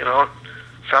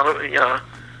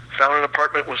 Found an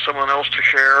apartment with someone else to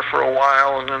share for a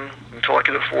while, and then until I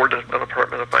could afford an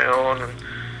apartment of my own, and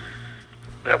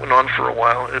that went on for a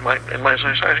while. I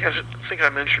think I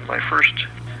mentioned my first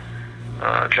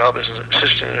job as an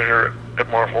assistant editor at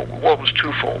Marvel. Well, it was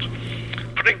twofold: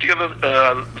 putting together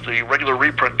the regular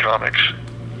reprint comics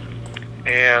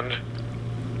and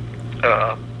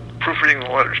proofreading the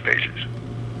letters pages.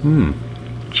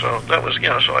 So that was,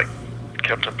 so I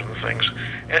kept up in the things.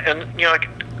 And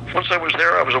once I was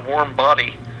there, I was a warm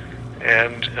body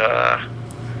and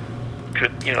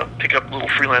could, pick up a little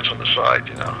freelance on the side,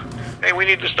 Hey, we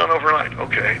need this done overnight.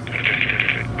 Okay.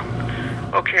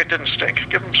 Okay, it didn't stink.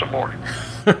 Give them some more.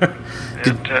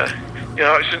 And,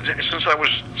 since I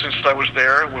was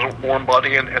there, it was a warm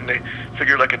body, and they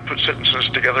figured I could put sentences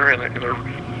together in a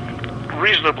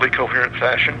reasonably coherent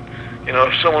fashion.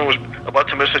 If someone was about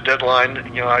to miss a deadline,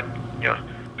 I'd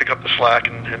pick up the slack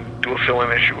and do a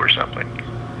fill-in issue or something.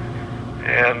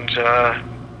 And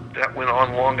that went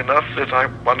on long enough that I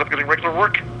wound up getting regular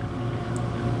work.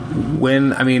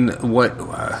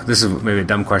 This is maybe a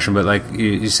dumb question, but like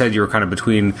you said, you were kind of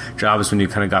between jobs when you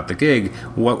kind of got the gig.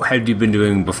 What had you been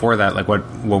doing before that? Like, what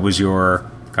was your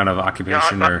kind of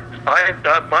occupation? My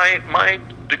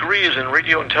degree is in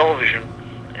radio and television,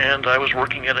 and I was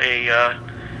working at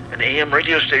an AM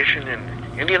radio station in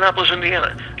Indianapolis,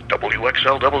 Indiana,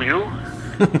 WXLW.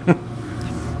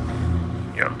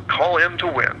 Call in to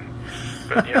win.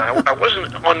 But I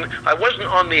wasn't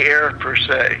on the air per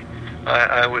se.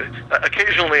 I would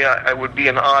occasionally I would be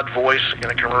an odd voice in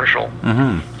a commercial,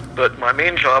 but my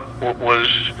main job was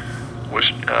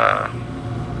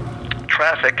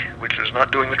traffic, which is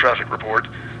not doing the traffic report.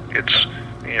 It's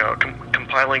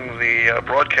compiling the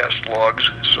broadcast logs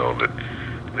so that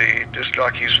the disc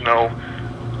jockeys know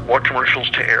what commercials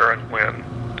to air and when,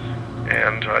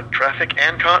 and traffic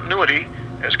and continuity.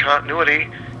 As continuity,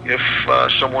 if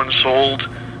someone sold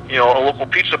a local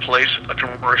pizza place a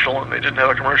commercial and they didn't have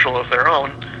a commercial of their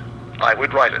own, I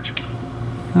would write it.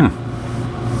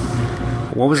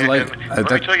 What was it like?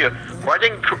 Let me tell you,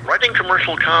 writing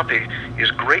commercial copy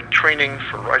is great training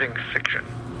for writing fiction,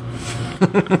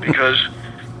 because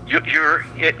you're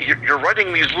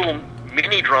writing these little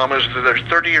mini dramas that are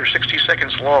 30 or 60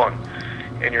 seconds long,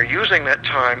 and you're using that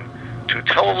time to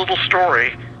tell a little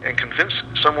story and convince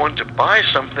someone to buy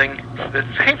something that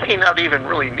they may not even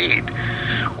really need.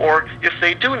 Or if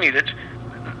they do need it,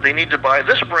 they need to buy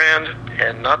this brand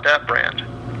and not that brand.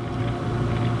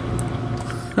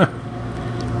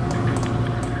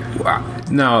 Wow.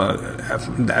 Now,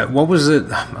 what was it?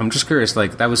 I'm just curious.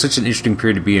 Like, that was such an interesting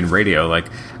period to be in radio. Like,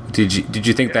 did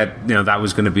you think that that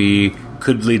was going to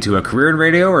could lead to a career in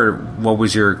radio, or what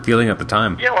was your feeling at the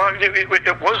time? Yeah, well,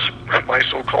 it was my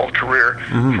so-called career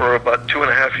for about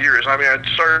 2.5 years. I mean, I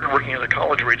started working at a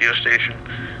college radio station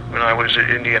when I was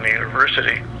at Indiana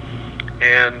University,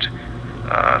 and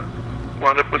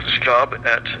wound up with this job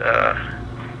at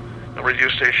a radio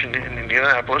station in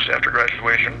Indianapolis after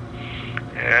graduation,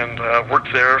 and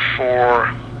worked there for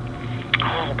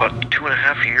about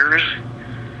 2.5 years.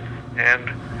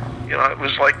 And it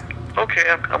was like okay,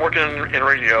 I'm working in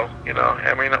radio.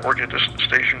 I may not work at this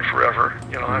station forever.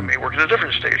 I may work at a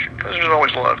different station because there's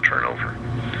always a lot of turnover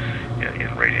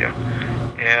in radio.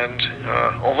 And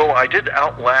although I did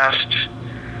outlast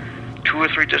 2 or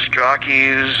 3 disc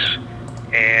jockeys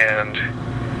and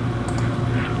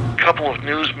a couple of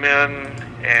newsmen,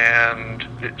 and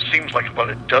it seems like about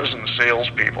a dozen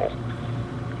salespeople,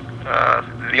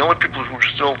 the only people who were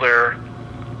still there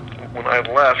when I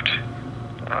left,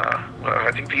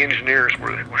 I think the engineers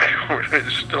were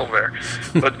still there.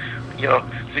 But,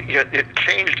 it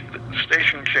changed, the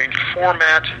station changed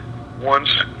format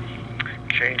once,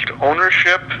 changed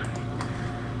ownership,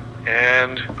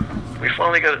 and we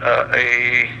finally got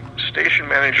a station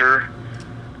manager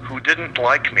who didn't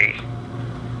like me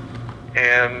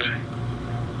and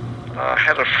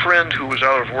had a friend who was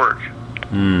out of work.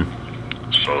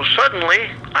 So suddenly,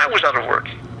 I was out of work.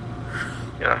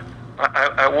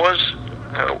 I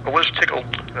was tickled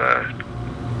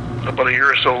about a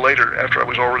year or so later, after I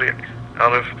was already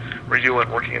out of radio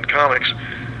and working in comics,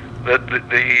 that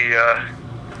the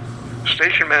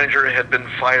station manager had been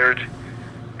fired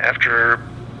after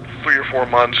 3 or 4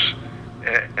 months,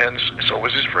 and so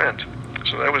was his friend.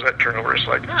 So that was that turnover. It's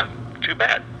like, too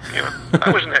bad.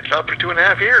 I was in that job for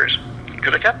 2.5 years.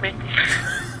 Could have kept me.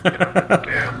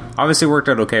 Obviously worked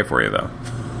out okay for you, though.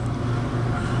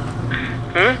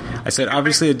 I said,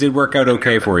 obviously it did work out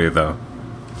okay for you, though.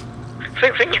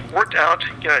 Things worked out.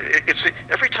 It's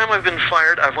every time I've been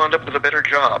fired, I've wound up with a better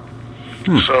job.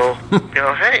 So,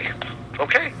 hey,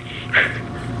 okay.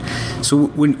 So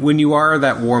when you are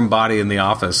that warm body in the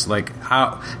office, like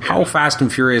how fast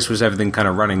and furious was everything kind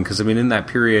of running? Because in that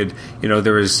period,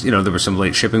 there were some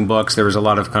late shipping books. There was a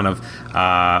lot of kind of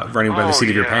running by the seat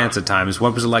of your pants at times.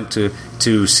 What was it like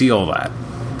to see all that?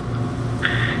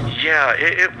 Yeah,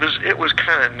 it was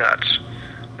kind of nuts.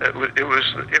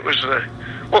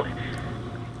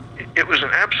 It was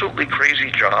an absolutely crazy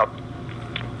job,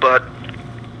 but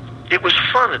it was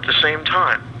fun at the same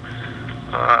time.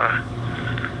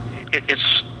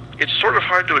 It's sort of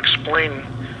hard to explain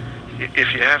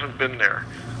if you haven't been there.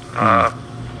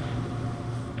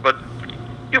 But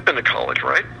you've been to college,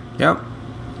 right? Yep.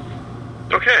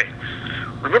 Okay.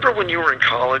 Remember when you were in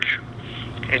college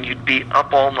and you'd be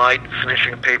up all night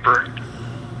finishing a paper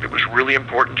that was really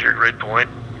important to your grade point,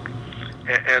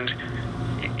 and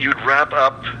you'd wrap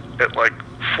up at like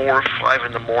 4 or 5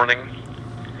 in the morning,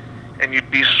 and you'd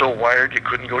be so wired you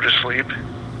couldn't go to sleep?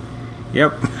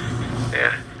 Yep.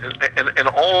 Yeah. And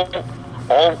all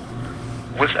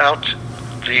without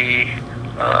the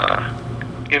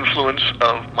influence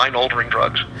of mind-altering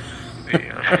drugs.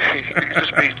 You'd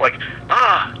just be like,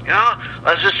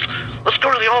 let's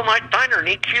go to the all-night diner and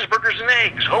eat cheeseburgers and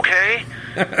eggs. Okay.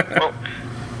 Well,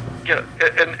 yeah,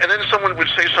 and then someone would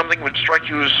say something would strike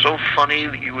you as so funny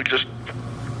that you would just,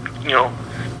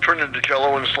 turn into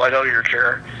Jell-O and slide out of your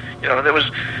chair. There was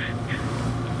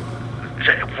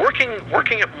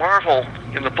working at Marvel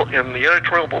in the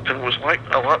editorial bullpen was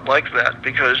a lot like that,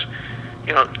 because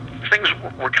things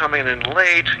were coming in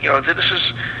late.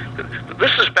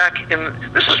 This is back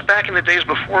in the days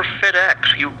before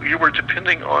FedEx. You were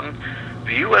depending on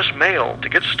the U.S. mail to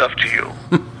get stuff to you.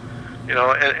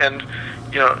 and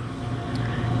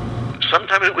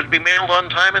sometimes it would be mailed on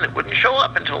time and it wouldn't show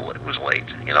up until it was late.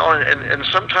 And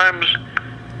sometimes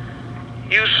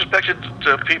you suspected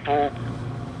people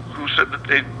who said that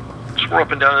they swore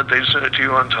up and down that they sent it to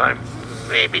you on time.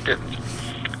 Maybe didn't.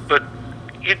 But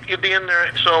you'd be in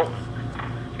there, so,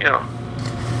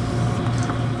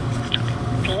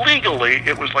 legally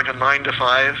it was like a 9 to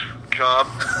 5 job,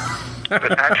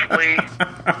 but actually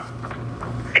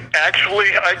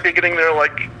I'd be getting there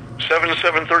like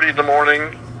 7:30 in the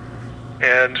morning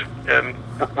and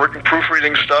working,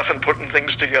 proofreading stuff and putting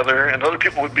things together, and other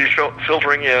people would be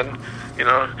filtering in.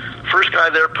 First guy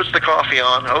there puts the coffee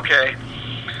on, okay.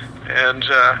 And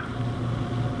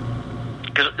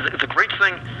because the great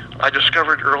thing I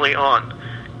discovered early on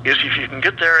is if you can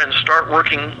get there and start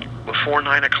working before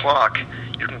 9 o'clock,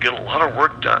 you can get a lot of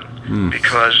work done,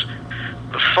 because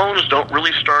the phones don't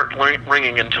really start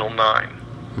ringing until 9.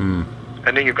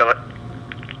 And then you've got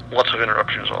lots of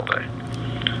interruptions all day.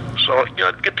 So, it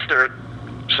gets there at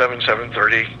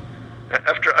 7:30.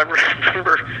 After, I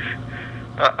remember,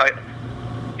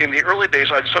 in the early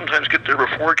days, I'd sometimes get there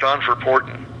before John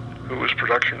Verporten, who was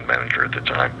production manager at the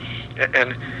time,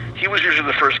 and he was usually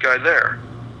the first guy there,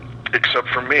 except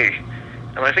for me.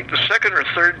 And I think the second or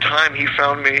third time he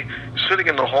found me sitting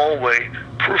in the hallway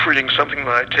proofreading something that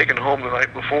I'd taken home the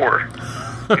night before.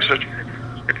 He said,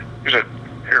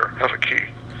 "Here, have a key."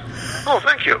 "Oh,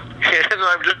 thank you." And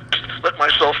I've just let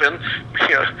myself in,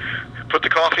 put the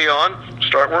coffee on,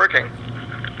 start working.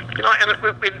 And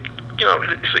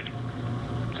it's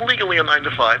legally a 9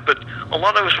 to 5, but a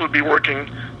lot of us would be working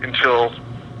until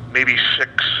maybe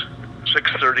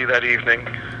 6:30 that evening.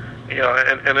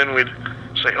 And then we'd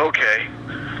say, okay,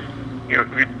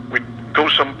 we'd go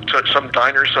to some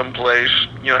diner someplace,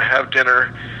 have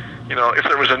dinner. If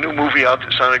there was a new movie out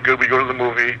that sounded good, we'd go to the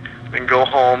movie, then go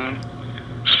home,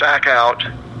 sack out,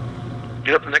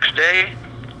 get up the next day,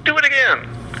 do it again.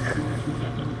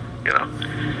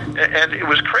 And it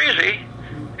was crazy,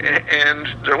 and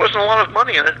there wasn't a lot of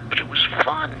money in it, but it was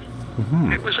fun.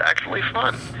 Mm-hmm. It was actually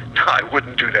fun. No, I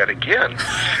wouldn't do that again.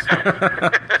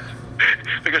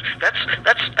 Because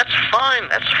that's fine.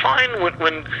 That's fine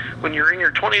when you're in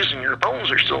your 20s and your bones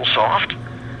are still soft.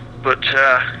 But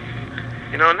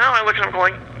now I look at them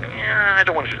going, yeah, I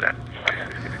don't want to do that.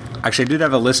 Actually, I did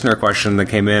have a listener question that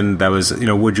came in that was,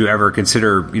 would you ever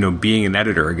consider, being an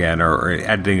editor again or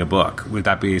editing a book? Would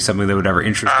that be something that would ever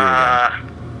interest you again?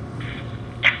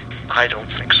 I don't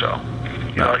think so.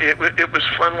 No. It was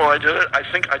fun while I did it. I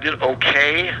think I did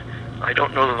okay. I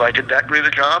don't know that I did that great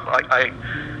a job. I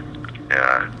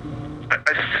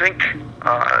think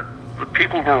the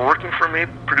people who were working for me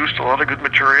produced a lot of good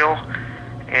material,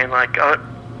 and I got it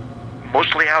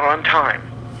mostly out on time.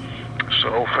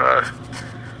 So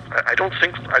I don't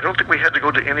think we had to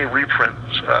go to any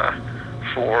reprints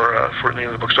for any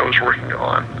of the books I was working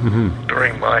on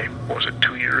during my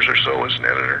 2 years or so as an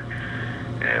editor.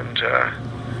 And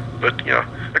but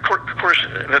of course,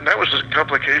 that was a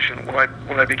complication.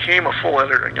 When I became a full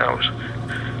editor, I was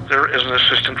there as an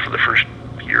assistant for the first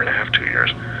year and a half, 2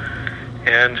 years,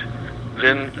 and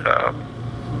then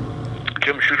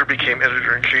Kim Shooter became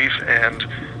editor-in-chief and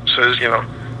says,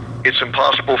 it's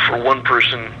impossible for one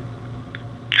person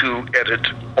to edit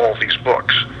all these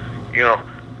books.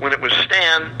 When it was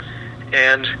Stan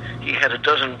and he had a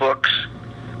dozen books,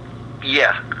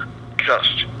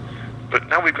 but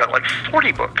now we've got like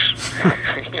 40 books.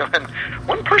 And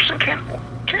one person can't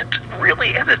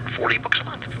really edit 40 books a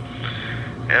month.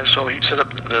 And so he set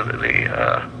up the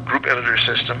group editor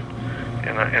system,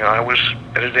 and I was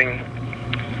editing.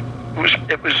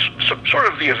 It was sort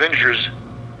of the Avengers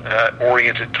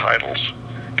oriented titles,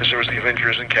 because there was the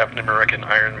Avengers and Captain America and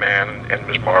Iron Man and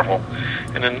Ms. Marvel,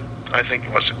 and then I think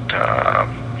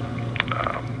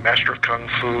Master of Kung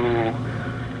Fu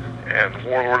and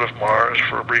Warlord of Mars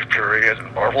for a brief period,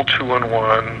 and Marvel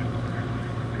 2-in-1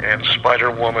 and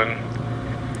Spider-Woman,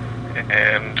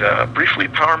 and briefly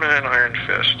Power Man and Iron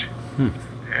Fist,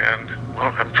 and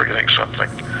I'm forgetting something.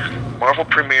 Marvel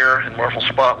Premiere and Marvel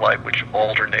Spotlight, which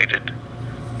alternated,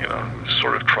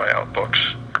 sort of tryout books,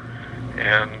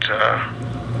 and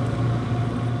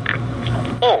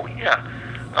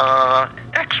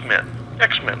X-Men.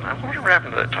 I wonder what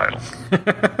happened to that title.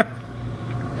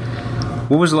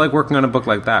 What was it like working on a book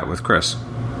like that with Chris?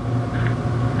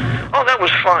 Oh, that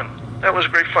was fun. That was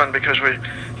great fun because we,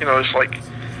 it's like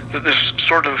this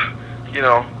sort of,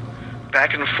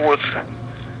 back and forth,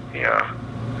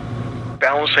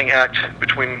 balancing act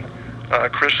between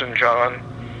Chris and John,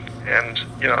 and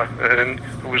and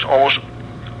it was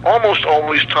almost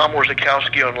always Tom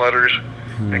Warzakowski on letters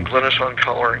and Glynis on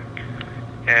coloring,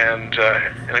 and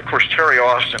of course Terry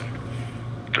Austin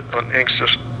on inks,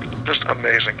 just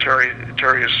amazing.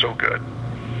 Terry is so good,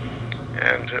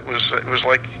 and it was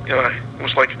like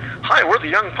hi, we're the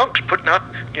Young Punks putting out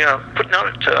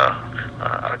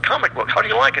a comic book. How do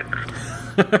you like it?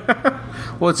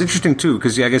 Well, it's interesting too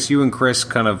because I guess you and Chris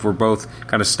were both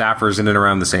kind of staffers in and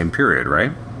around the same period,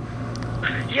 right?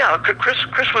 Yeah,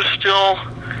 Chris was still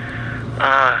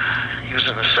he was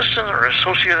an assistant or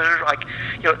associate editor.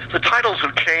 The titles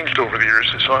have changed over the years,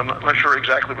 so I'm not sure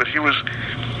exactly, but he was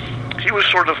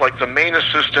sort of like the main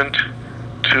assistant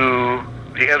to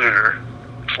the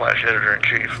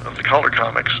editor/editor-in-chief of the Color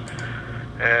Comics,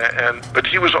 but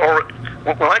he was already,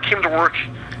 when I came to work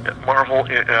at Marvel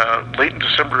late in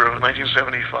December of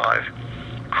 1975,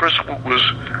 Chris was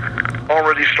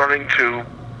already starting to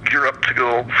gear up to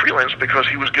go freelance because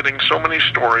he was getting so many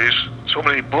stories, so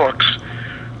many books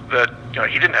that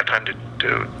he didn't have time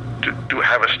to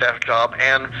have a staff job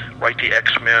and write the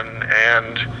X-Men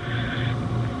and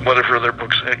whatever other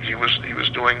books he was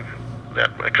doing.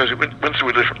 That because it went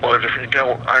through a lot of different,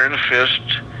 Iron Fist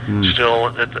still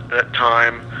at that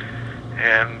time,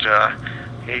 and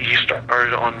he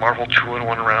started on Marvel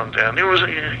 2-in-1 around then. He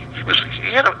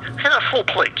had a full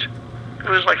plate. It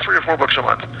was like 3 or 4 books a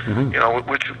month,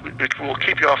 which will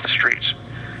keep you off the streets.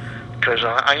 Because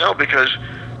I know, because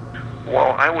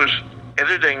while I was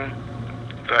editing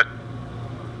that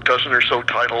dozen or so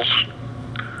titles,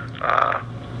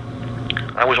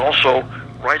 I was also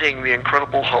writing The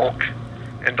Incredible Hulk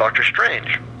and Doctor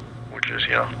Strange, which is,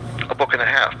 a book and a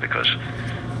half, because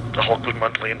the Hulk was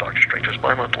monthly and Doctor Strange was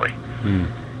bi-monthly.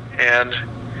 And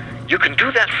you can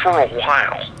do that for a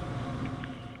while,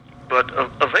 but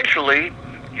eventually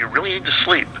you really need to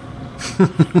sleep.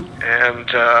 And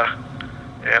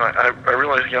I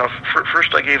realized,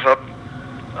 first I gave up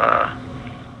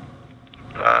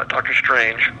Doctor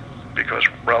Strange because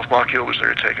Ralph Macchio was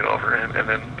there to take it over, and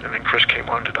then Chris came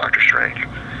on to Doctor Strange,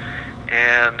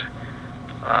 and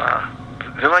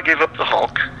then I gave up the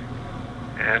Hulk,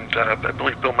 and I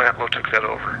believe Bill Mantlo took that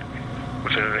over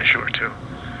within an issue or two,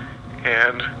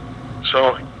 and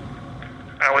so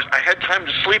I had time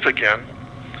to sleep again,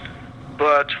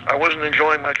 but I wasn't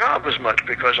enjoying my job as much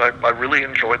because I really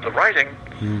enjoyed the writing,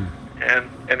 and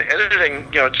editing.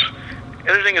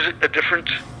 Editing is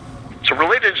it's a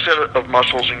related set of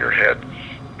muscles in your head,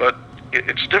 but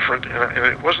it's different, and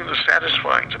it wasn't as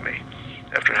satisfying to me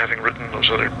after having written those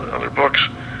other books.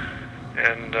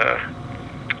 And I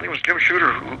think it was Jim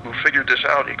Shooter who figured this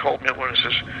out. He called me up and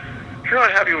says, "You're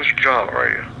not happy with your job, are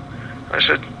you?" I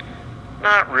said,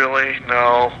 "Not really,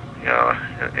 no."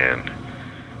 And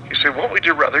he said, "What would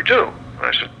you rather do?" And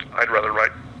I said, "I'd rather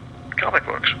write comic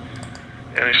books."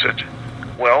 And he said,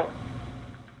 "Well,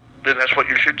 then that's what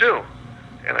you should do."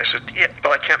 And I said, "Yeah,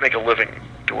 but I can't make a living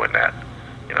doing that.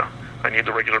 I need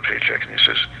the regular paycheck." And he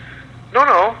says,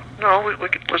 No.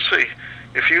 Let's see.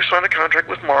 If you sign a contract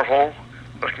with Marvel,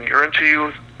 I can guarantee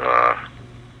you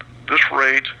this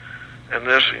rate and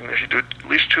this. And if you do at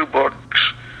least 2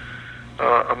 books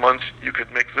a month, you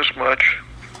could make this much,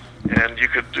 and you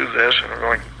could do this." And I'm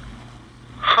going,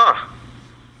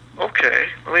 okay,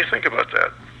 let me think about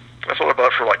that. I thought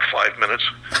about it for like 5 minutes,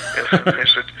 and I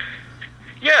said,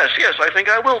 Yes, I think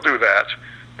I will do that.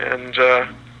 And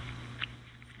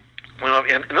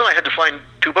and then I had to find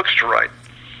 2 books to write,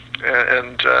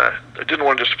 and I didn't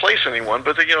want to displace anyone,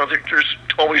 but there's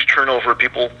always turnover,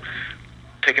 people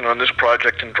taking on this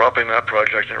project and dropping that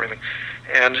project and everything.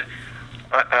 And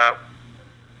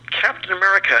Captain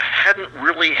America hadn't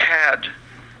really had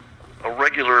a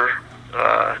regular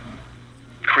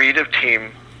creative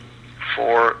team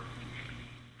for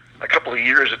a couple of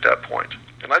years at that point.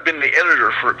 And I'd been the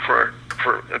editor for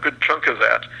a good chunk of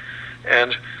that.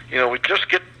 And, we'd just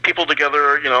get people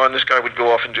together, and this guy would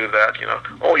go off and do that,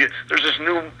 there's this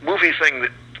new movie thing,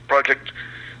 that project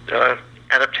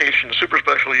adaptation, super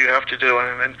special you have to do,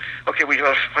 and then, okay, we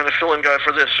got to find a fill-in guy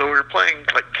for this. So we were playing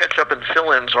like catch-up and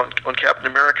fill-ins on Captain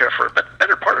America for a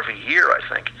better part of a year, I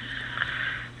think.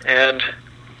 And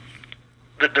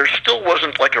there still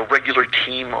wasn't like a regular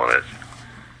team on it.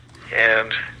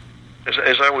 And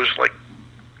as I was like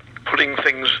putting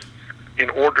things in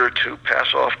order to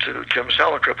pass off to Jim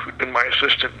Salicrup, who'd been my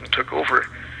assistant and took over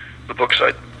the books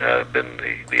I'd been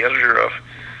the editor of,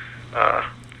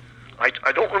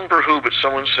 I don't remember who, but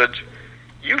someone said,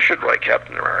 "You should write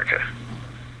Captain America."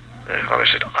 And I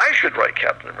said, "I should write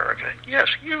Captain America." "Yes,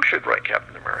 you should write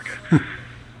Captain America."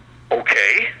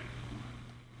 "Okay,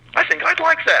 I think I'd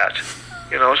like that."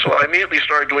 So I immediately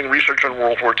started doing research on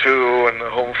World War II and the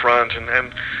home front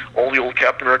and all the old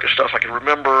Captain America stuff I could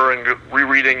remember, and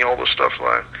rereading all the stuff that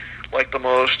I liked the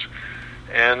most.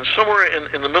 And somewhere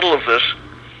in the middle of this,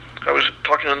 I was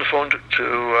talking on the phone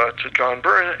to John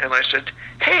Byrne, and I said,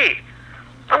 "Hey,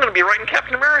 I'm going to be writing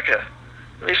Captain America."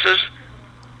 And he says,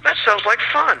 "That sounds like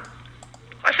fun.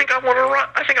 I think I want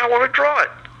to draw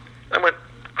it." I went,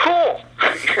 "Cool."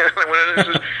 And I went in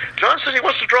and says, "John says he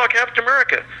wants to draw Captain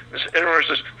America." And everyone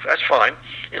says, "That's fine."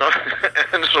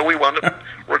 And so we wound up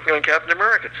working on Captain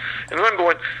America. And then I'm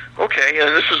going, okay,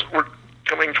 and we're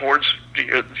coming towards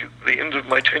the end of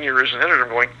my tenure as an editor. I'm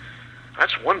going,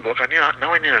 that's one book.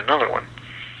 Now I need another one.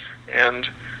 And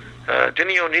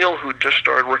Denny O'Neil, who just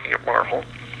started working at Marvel,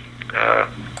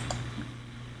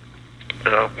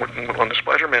 working on the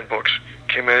Spider-Man books,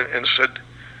 came in and said,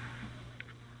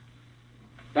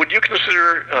 "Would you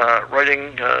consider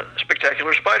writing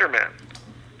Spectacular Spider-Man?"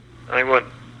 And I went,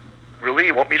 "Really?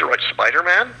 You want me to write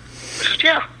Spider-Man?" He says,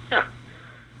 Yeah.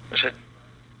 I said,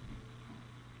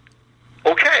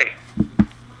 "Okay,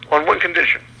 on one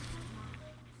condition."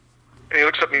 And he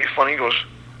looks at me funny and goes,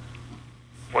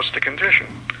 "What's the condition?"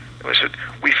 And I said,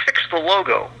 "We fixed the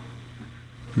logo."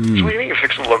 So what do you mean you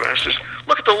fixed the logo? And I says,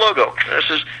 "Look at the logo." And I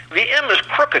says, "The M is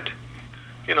crooked.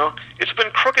 It's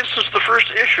been crooked since the first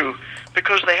issue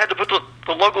because they had to put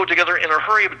the logo together in a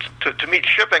hurry to meet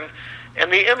shipping,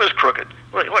 and the M is crooked.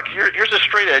 Look, here's a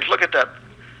straight edge. Look at that.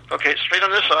 Okay, straight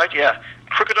on this side, yeah.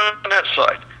 Crooked on that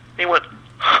side." And he went,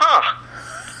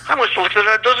 "I must have looked at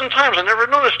it a dozen times. I never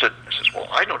noticed it." I says, "Well,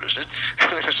 I noticed it."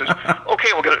 And he says,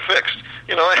 "Okay, we'll get it fixed."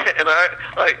 And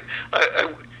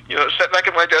sat back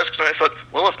at my desk and I thought,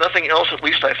 well, if nothing else, at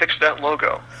least I fixed that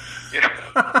logo.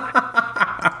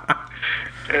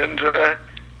 And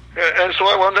so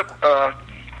I wound up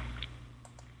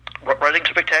writing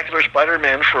Spectacular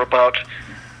Spider-Man for about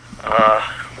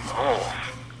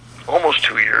almost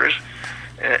 2 years,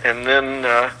 and then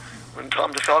when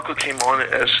Tom DeFalco came on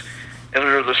as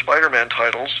editor of the Spider-Man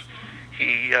titles,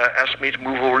 he asked me to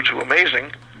move over to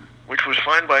Amazing, which was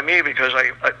fine by me because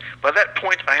I by that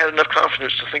point I had enough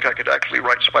confidence to think I could actually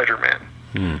write Spider-Man.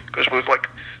 Because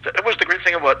it was the great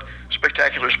thing about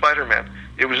Spectacular Spider-Man.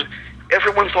 It was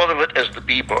everyone thought of it as the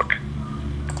B book.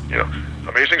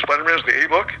 Amazing Spider-Man is the A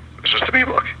book. This is the B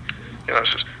book. It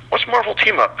says, what's Marvel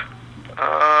Team Up?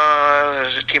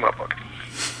 It's a team up book.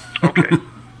 Okay.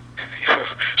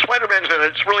 Spider-Man's in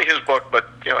it. It's really his book, but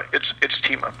it's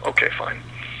team up. Okay, fine.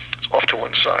 It's off to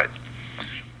one side.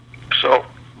 So,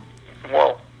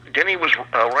 while Denny was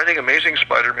writing Amazing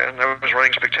Spider-Man, and I was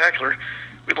writing Spectacular,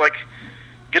 we'd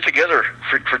get together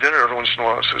for dinner every once in a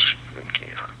while and says, I'm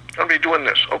going to be doing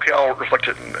this. Okay, I'll reflect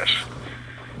it in this.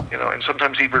 And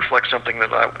sometimes he'd reflect something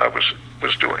that I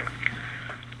was doing.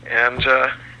 And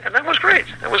that was great.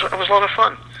 It was a lot of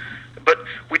fun. But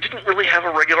we didn't really have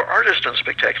a regular artist on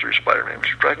Spectacular Spider-Man,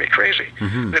 which would drive me crazy.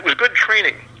 Mm-hmm. It was good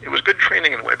training. It was good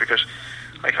training in a way because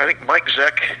I think Mike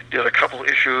Zeck did a couple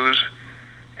issues,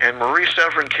 and Marie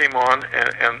Severin came on,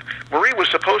 and Marie was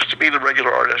supposed to be the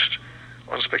regular artist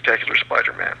on Spectacular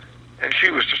Spider-Man, and she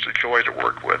was just a joy to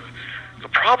work with. The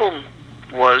problem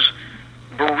was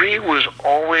Marie was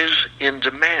always in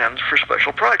demand for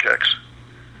special projects.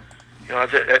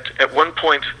 At one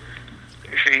point,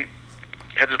 she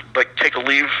had to take a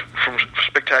leave from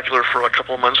Spectacular for a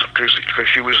couple of months because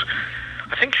she was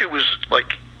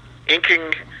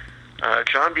inking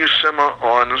John Buscema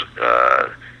on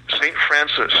St.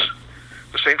 Francis,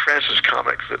 the St. Francis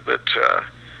comic that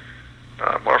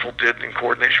Marvel did in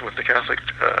coordination with the Catholic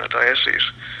diocese.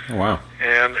 Oh, wow!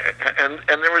 And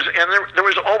there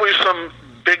was always some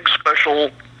big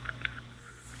special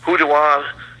hoodoo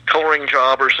coloring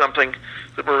job or something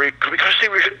that Marie, because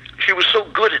she was so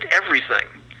good at everything,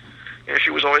 she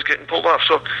was always getting pulled off.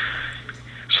 So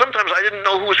sometimes I didn't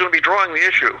know who was going to be drawing the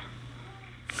issue,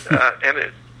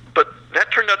 but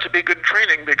that turned out to be good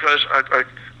training because I've got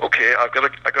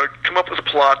to come up with a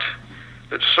plot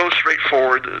that's so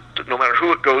straightforward that no matter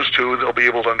who it goes to, they'll be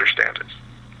able to understand it.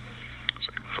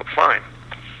 So fine,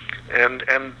 and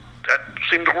that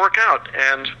seemed to work out.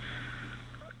 And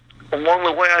along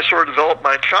the way, I sort of developed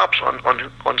my chops on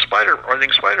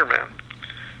writing Spider-Man,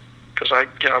 because I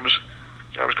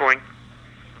was going,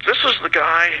 this is the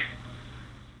guy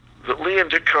that Leon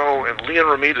Ditko and Leon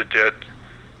Romita did,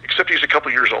 except he's a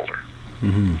couple years older.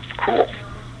 Mm-hmm. Cool.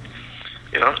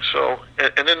 So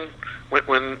and then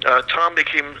when Tom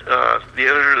became the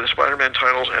editor of the Spider-Man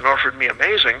titles and offered me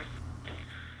Amazing,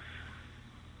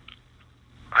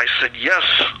 I said yes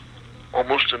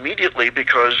almost immediately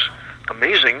because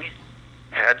Amazing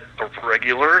had a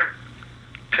regular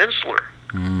penciler,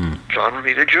 John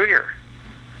Romita Jr.,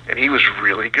 and he was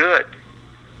really good,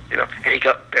 and he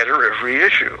got better every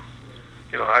issue.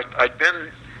 I'd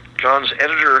been John's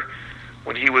editor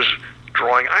when he was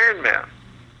drawing Iron Man.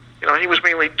 He was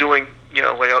mainly doing,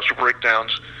 layouts or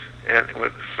breakdowns, and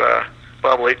with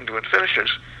Bob Layton doing finishes.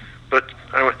 But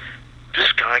I went,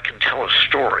 this guy can tell a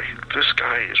story. This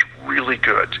guy is really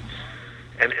good.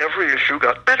 And every issue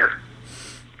got better.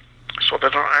 So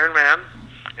that's on Iron Man,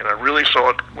 and I really saw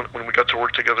it when we got to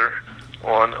work together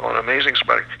on Amazing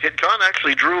Spider-Man. John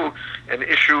actually drew an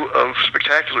issue of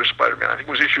Spectacular Spider-Man. I think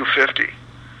it was issue 50.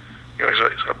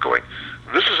 I'm going,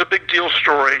 this is a big deal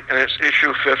story, and it's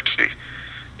issue 50.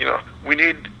 We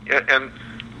need, and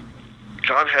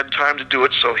John had time to do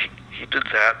it, so he did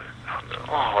that.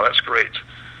 Oh, that's great.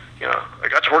 I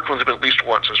got to work with him at least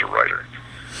once as a writer.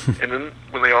 And then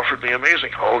when they offered me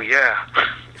Amazing, oh yeah.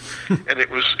 And it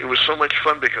was so much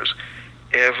fun because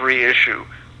every issue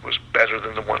was better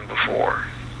than the one before.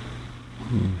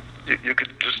 You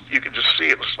could just see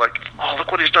it was like, oh,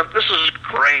 look what he's done. This is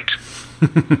great.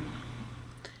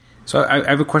 So I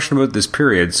have a question about this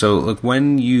period. So, look,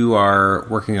 when you are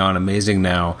working on Amazing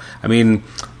now, I mean,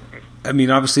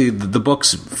 obviously the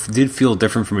books did feel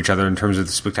different from each other in terms of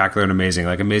the Spectacular and Amazing.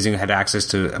 Like Amazing had access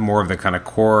to more of the kind of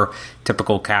core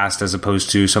typical cast as opposed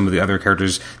to some of the other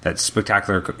characters that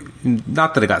Spectacular,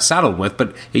 not that it got saddled with,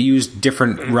 but it used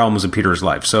different realms of Peter's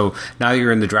life. So now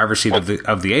you're in the driver's seat of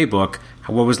the A book.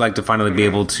 What was it like to finally be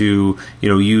able to,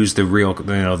 use the real,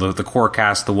 the core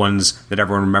cast, the ones that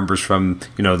everyone remembers from,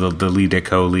 the Lee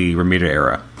Ditko, Lee Romita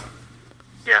era?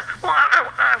 Yeah, well,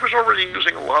 I was already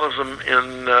using a lot of them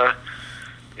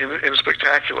in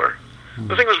Spectacular,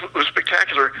 The thing was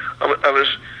spectacular. I was,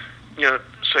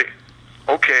 say,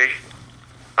 okay,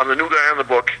 I'm the new guy on the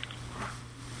book.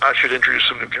 I should introduce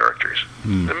some new characters.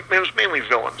 And it was mainly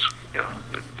villains. And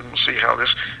we'll see how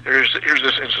this. Here's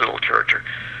this incidental character,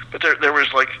 but there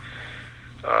was like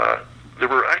there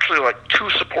were actually like 2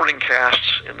 supporting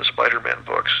casts in the Spider-Man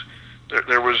books.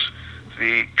 There was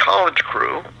the college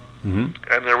crew, and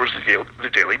there was the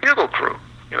Daily Bugle crew.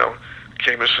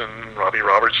 Jameson, Robbie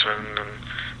Robertson,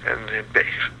 and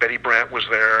Betty Brant was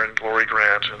there, and Glory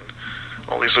Grant, and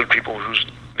all these other people whose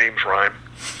names rhyme.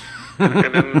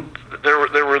 And then there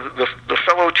were the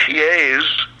fellow TAs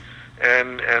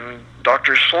and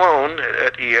Dr. Sloan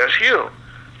at ESU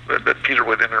that Peter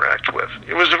would interact with.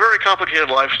 It was a very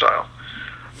complicated lifestyle,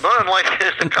 not unlike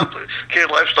the complicated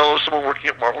lifestyle of someone working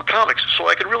at Marvel Comics. So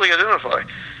I could really identify,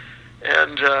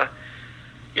 and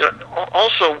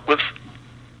also with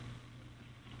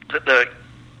the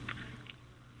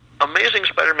Amazing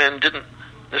Spider-Man didn't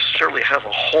necessarily have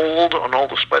a hold on all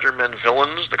the Spider-Man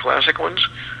villains, the classic ones,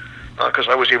 because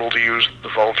I was able to use the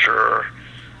Vulture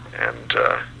and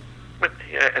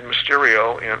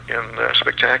Mysterio in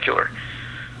Spectacular.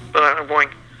 But I'm going,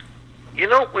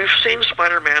 we've seen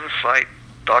Spider-Man fight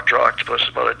Dr. Octopus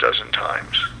about a dozen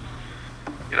times.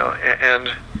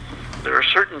 And there are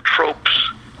certain tropes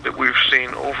that we've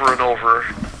seen over and over.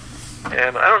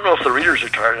 And I don't know if the readers are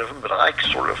tired of them, but I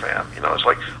sort of am. It's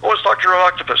like, oh, it's Dr.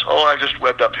 Octopus. Oh, I just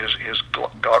webbed up his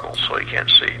goggles so he can't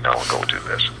see. Now I'll go do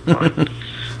this.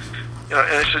 And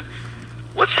I said,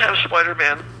 let's have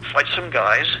Spider-Man fight some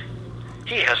guys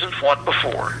he hasn't fought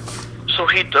before. So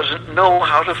he doesn't know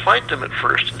how to fight them at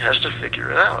first and has to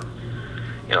figure it out.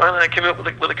 And I came up with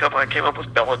a couple. I came up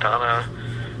with Belladonna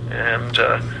and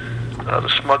the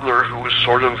Smuggler, who was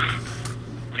sort of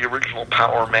the original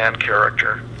Power Man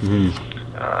character.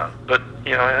 But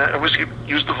I always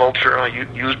used the Vulture. I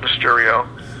used Mysterio.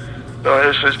 So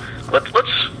I says, let's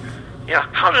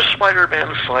how does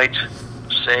Spider-Man fight,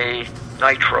 say,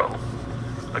 Nitro,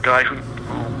 a guy who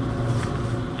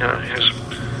has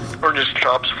earned his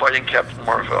chops fighting Captain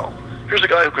Marvel? Here's a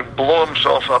guy who can blow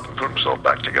himself up and put himself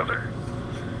back together.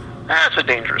 That's a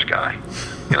dangerous guy.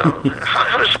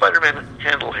 How does Spider-Man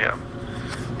handle him?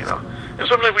 And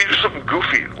sometimes we do something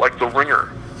goofy, like the Ringer,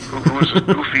 who is a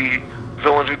goofy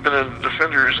villain who'd been in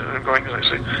Defenders, and I'm going, and I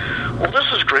say, well,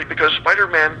 this is great because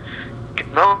Spider-Man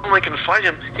not only can fight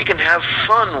him, he can have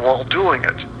fun while doing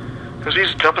it, because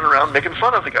he's jumping around making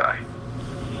fun of the guy.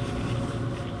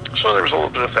 So there was a little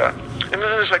bit of that. And then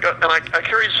I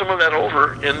carried some of that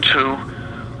over into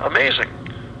Amazing,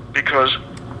 because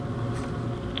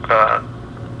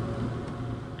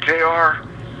JR,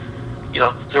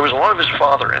 there was a lot of his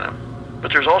father in him,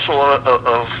 but there's also a lot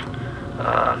of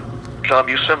John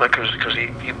Buscema, because he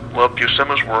loved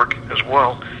Buscema's work as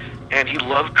well, and he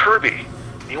loved Kirby.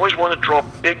 He always wanted to draw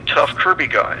big, tough Kirby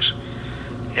guys,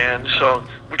 and so,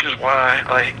 which is why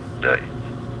I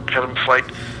had him fight,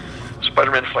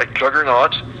 Spider-Man fight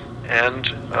Juggernaut and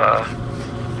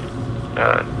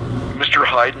Mr.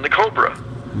 Hyde and the Cobra.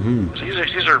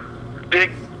 These are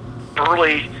big,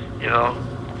 burly,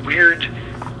 weird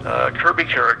Kirby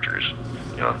characters.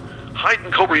 Hyde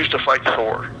and Cobra used to fight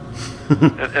Thor,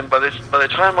 and by the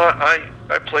time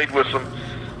I played with them,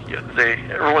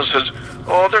 everyone says,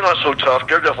 "Oh, they're not so tough.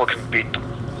 Daredevil can beat them."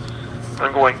 And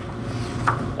I'm going,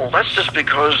 well, that's just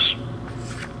because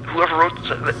whoever wrote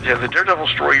the Daredevil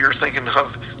story you're thinking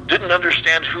of didn't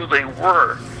understand who they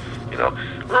were.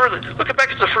 Remember, look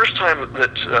back at the first time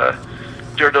that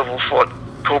Daredevil fought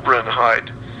Cobra and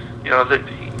Hyde.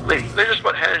 They just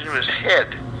about handed him his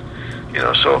head.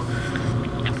 So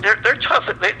they're tough.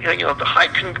 The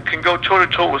Hyde can go toe to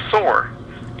toe with Thor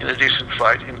in a decent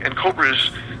fight, and Cobra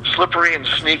is slippery and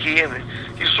sneaky, and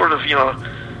he's sort of a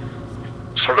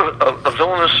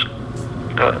villainous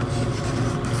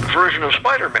version of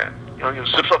Spider-Man. He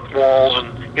zips up walls and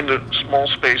into small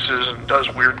spaces and does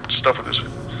weird stuff with his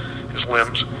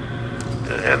limbs.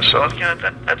 And so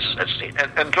that's neat.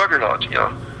 And Juggernaut,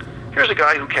 here's a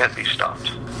guy who can't be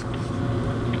stopped.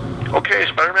 Okay,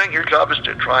 Spider-Man, your job is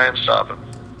to try and stop him.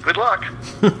 Good luck.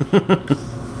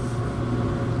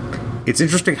 It's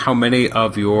interesting how many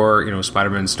of your,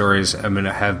 Spider-Man stories,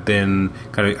 have been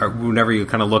whenever you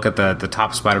kind of look at the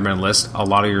top Spider-Man list, a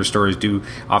lot of your stories do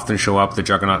often show up. The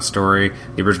Juggernaut story,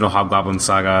 the original Hobgoblin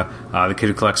saga, the Kid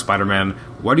Who Collects Spider-Man.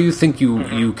 Why do you think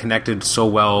you connected so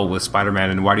well with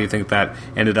Spider-Man, and why do you think that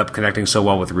ended up connecting so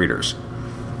well with readers?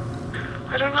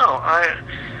 I don't know.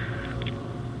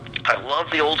 I love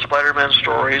the old Spider-Man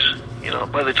stories.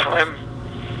 By the time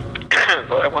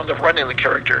I wound up writing the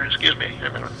character, excuse me,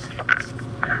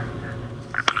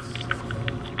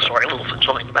 sorry sorry, a little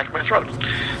something in the back of my throat.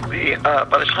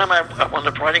 By the time I wound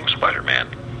up writing Spider-Man,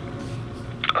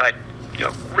 I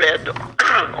read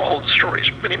all the stories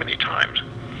many, many times.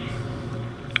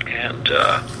 And,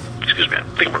 excuse me, I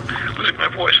think I'm losing my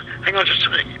voice. Hang on just a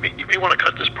minute. You may want to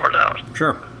cut this part out.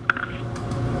 Sure.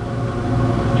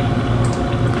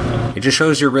 It just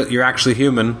shows you're actually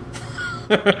human.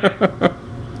 There,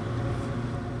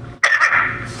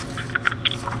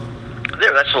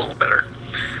 that's a little better.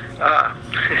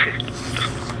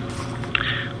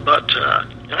 But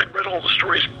I read all the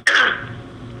stories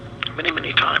many,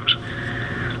 many times,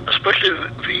 especially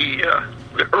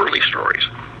the early stories,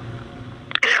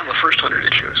 the first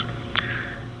 100 issues.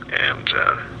 And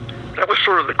that was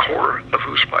sort of the core of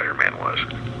who Spider-Man was.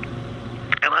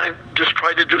 And I just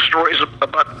tried to do stories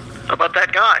about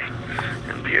that guy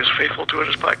and be as faithful to it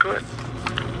as I could.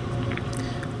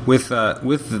 With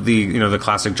the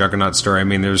classic Juggernaut story, I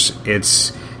mean,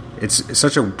 it's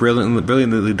such a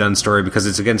brilliantly done story because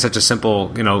it's again such a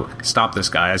simple, stop this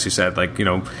guy, as you said,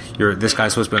 this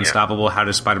guy's supposed to be unstoppable. How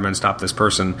does Spider-Man stop this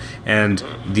person? And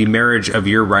the marriage of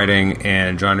your writing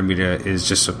and John Romita is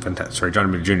just fantastic. Sorry,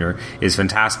 John Romita Jr. is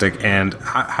fantastic. And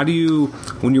how do you,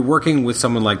 when you're working with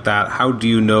someone like that, how do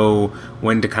you know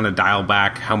when to kind of dial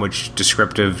back how much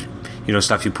descriptive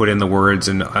stuff you put in the words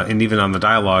and even on the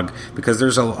dialogue, because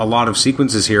there's a lot of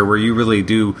sequences here where you really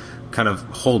do kind of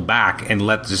hold back and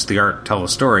let just the art tell a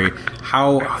story.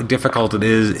 How difficult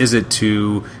is it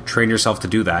to train yourself to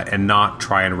do that and not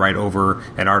try and write over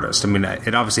an artist? I mean,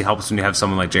 it obviously helps when you have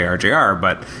someone like JR,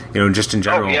 but just in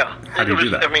general, how do you do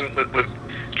that? I mean, with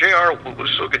JR was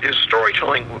so good. His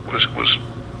storytelling was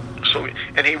so good.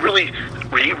 And he really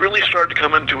started to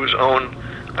come into his own,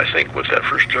 I think, with that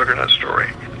first Juggernaut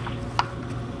story.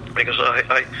 Because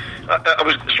I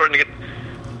was starting to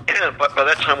get, by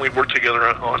that time we'd worked together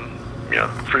on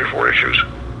 3 or 4 issues,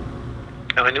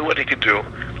 and I knew what he could do,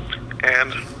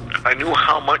 and I knew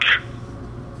how much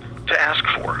to ask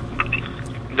for,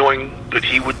 knowing that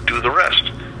he would do the rest,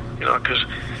 because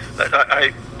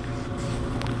I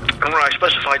remember I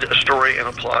specified a story and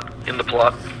a plot in the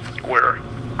plot where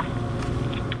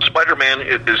Spider-Man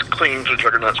is clinging to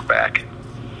Juggernaut's back.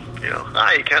 You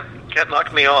can't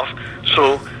knock me off,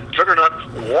 so Juggernaut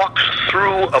walks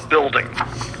through a building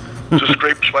to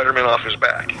scrape Spider-Man off his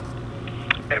back.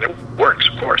 And it works,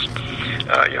 of course.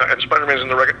 And Spider-Man's in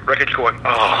the wreckage going,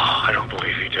 oh, I don't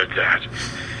believe he did that.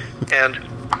 And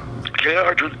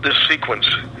JR did this sequence.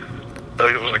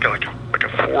 It was like a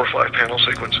 4 or 5 panel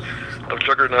sequence of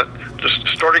Juggernaut just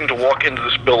starting to walk into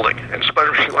this building. And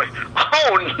Spider-Man's like,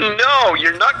 oh, no,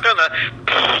 you're not going to...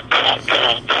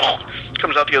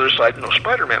 Comes out the other side, no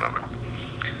Spider-Man on him.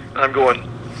 And I'm going,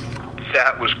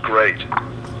 that was great.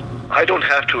 I don't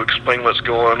have to explain what's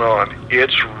going on.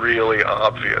 It's really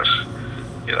obvious.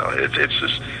 It's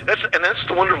just that's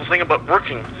the wonderful thing about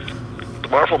working the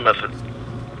Marvel method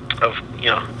of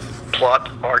plot,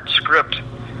 art, script,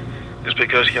 is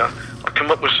because I'll come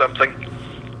up with something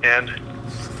and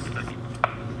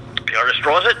the artist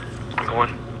draws it. I'm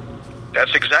going,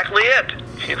 that's exactly it.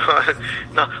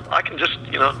 Now I can just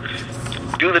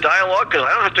do the dialogue because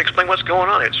I don't have to explain what's going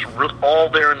on. It's all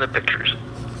there in the pictures.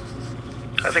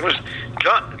 I think it was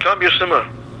John Buscema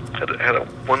had a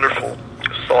wonderful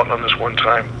thought on this one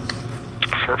time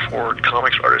for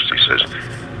comics artists. He says,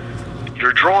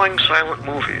 "You're drawing silent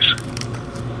movies."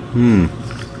 And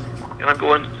I'm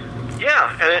going,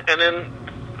 yeah. And then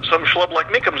some schlub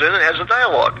like me comes in and has a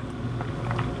dialogue.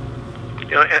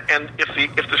 And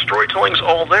if the storytelling's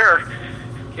all there,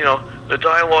 the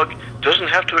dialogue doesn't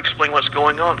have to explain what's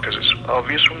going on because it's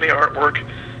obvious from the artwork,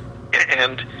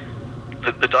 and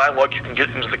the dialogue, you can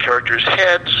get into the characters'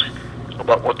 heads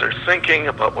about what they're thinking,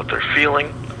 about what they're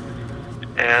feeling,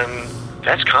 and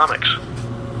that's comics.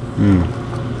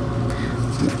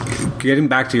 Getting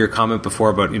back to your comment before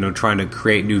about trying to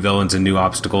create new villains and new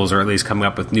obstacles, or at least coming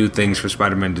up with new things for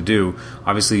Spider-Man to do.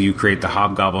 Obviously, you create the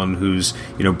Hobgoblin, who's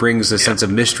brings a sense of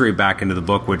mystery back into the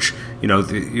book, which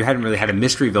you hadn't really had a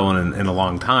mystery villain in a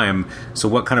long time. So,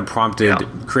 what kind of prompted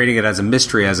creating it as a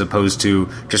mystery as opposed to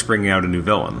just bringing out a new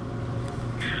villain?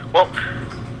 Well,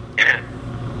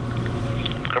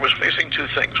 I was facing 2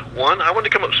 things. One, I wanted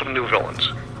to come up with some new villains,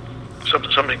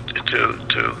 something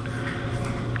to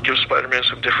give Spider-Man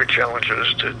some different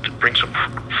challenges, to bring some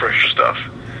fresh stuff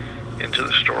into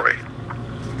the story.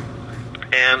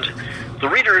 And the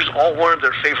readers all wanted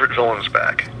their favorite villains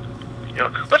back.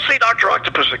 Let's say Dr.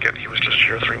 Octopus again. He was just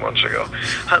here 3 months ago.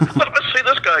 Let's say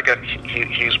this guy again.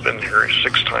 He's been here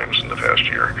 6 times in the past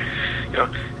year.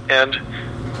 And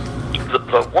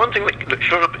the one thing that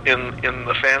showed up in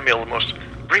the fan mail the most,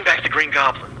 bring back the Green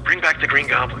Goblin. Bring back the Green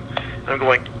Goblin. And I'm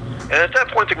going, And at that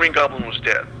point, the Green Goblin was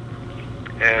dead.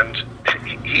 And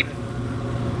he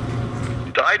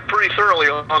died pretty thoroughly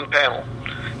on panel.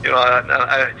 You know,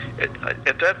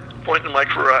 at that point in my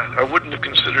career, I wouldn't have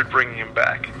considered bringing him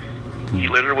back. He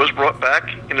later was brought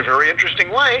back in a very interesting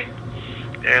way.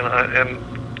 And I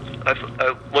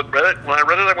read it. When I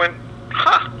read it, I went,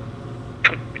 "Huh,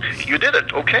 you did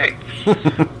it, okay."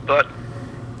 But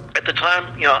at the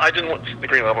time, you know, I didn't want the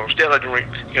Green Goblin was dead. I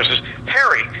didn't. You know, says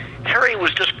Harry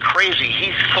was just crazy.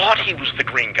 He thought he was the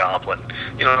Green Goblin.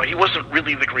 You know, he wasn't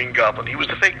really the Green Goblin. He was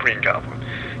the fake Green Goblin.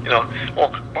 You know,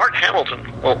 well, Bart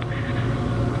Hamilton. Well,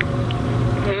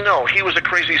 no, he was a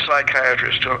crazy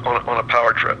psychiatrist on a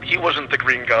power trip. He wasn't the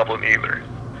Green Goblin either.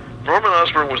 Norman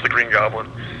Osborn was the Green Goblin.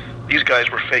 These guys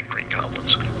were fake Green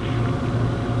Goblins.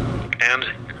 And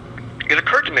it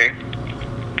occurred to me,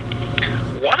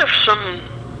 what if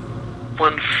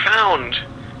someone found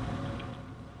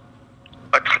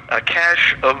a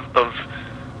cache of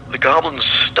the Goblin's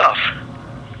stuff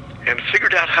and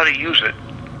figured out how to use it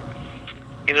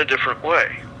in a different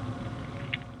way?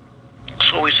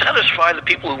 So we satisfy the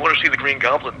people who want to see the Green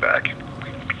Goblin back.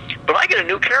 But I get a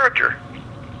new character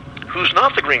who's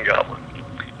not the Green Goblin.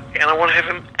 And I want to have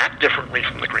him act differently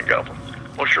from the Green Goblin.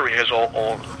 Well, sure, he has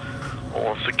all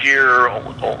of the gear,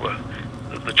 all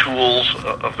the tools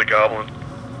of the Goblin.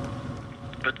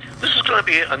 But this is going to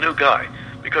be a new guy,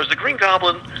 because the Green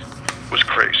Goblin was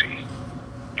crazy.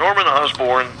 Norman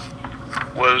Osborn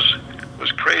was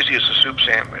crazy as a soup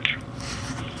sandwich.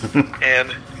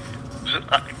 And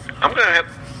I'm going to have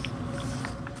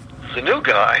the new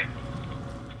guy,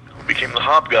 who became the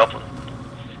Hobgoblin,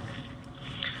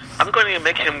 I'm going to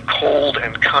make him cold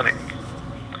and cunning.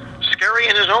 Scary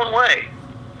in his own way,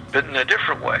 but in a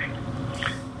different way.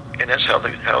 And that's how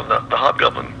the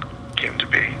Hobgoblin came to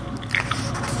be.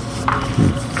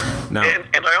 No. And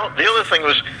the other thing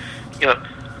was, you know,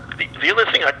 the other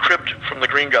thing I cribbed from the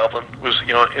Green Goblin was,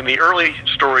 you know, in the early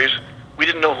stories, we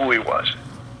didn't know who he was.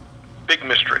 Big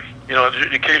mystery. You know,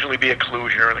 there'd occasionally be a clue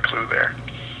here and a clue there.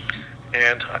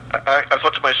 And I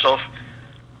thought to myself,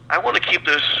 I want to keep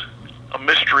this a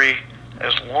mystery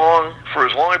for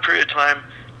as long a period of time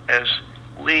as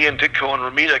Lee and Ditko and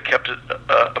Romita kept it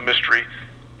a mystery,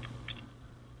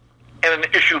 and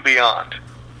an issue beyond.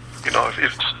 You know,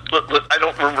 I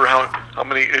don't remember how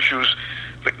many issues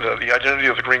the identity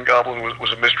of the Green Goblin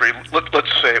was a mystery.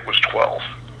 Let's say it was 12.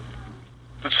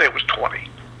 Let's say it was 20.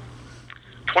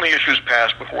 20 issues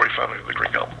passed before we found out who the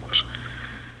Green Goblin was.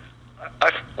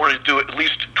 I wanted to do at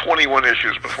least 21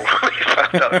 issues before we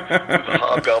found out who the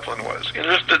Hobgoblin was. And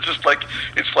it's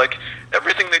like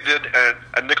everything they did and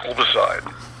a nickel beside.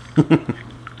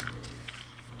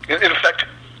 In fact,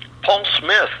 Paul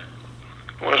Smith,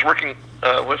 who I was working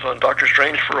with on Doctor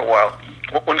Strange for a while,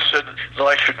 once said that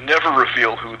I should never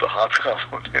reveal who the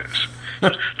Hobgoblin is. No,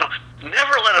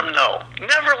 never let him know.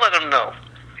 Never let him know.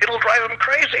 It'll drive him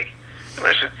crazy. And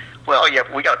I said, well, yeah,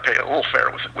 we got to pay a little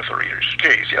fair with the readers.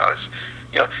 Jeez,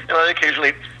 and I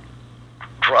occasionally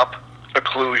drop a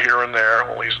clue here and there.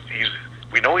 Well,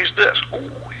 we know he's this. Oh,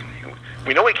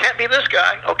 we know he can't be this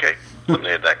guy. Okay,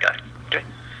 eliminate that guy. Okay.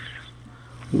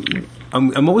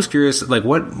 I'm always curious, like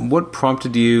what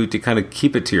prompted you to kind of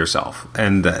keep it to yourself,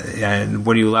 and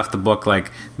when you left the book,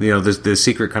 like, you know, the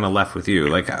secret kind of left with you.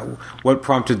 Like, what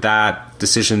prompted that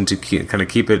decision to kind of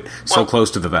keep it so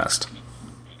close to the vest?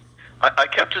 I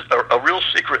kept it a real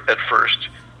secret at first,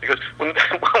 because when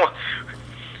I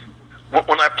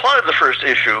plotted the first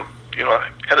issue, you know, I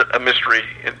had a mystery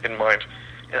in mind,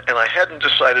 and I hadn't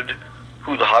decided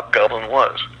who the Hobgoblin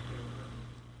was.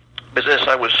 But as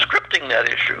I was scripting that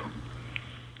issue,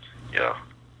 you know,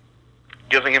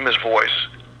 giving him his voice,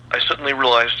 I suddenly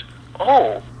realized,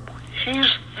 oh, he's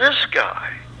this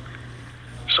guy.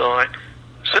 So I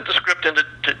sent the script in to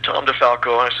Tom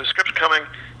DeFalco, and I said, script's coming,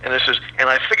 and it says, and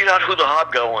I figured out who the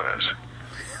Hobgoblin is.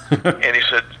 And he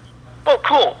said, oh,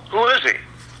 cool, who is he?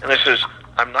 And I says,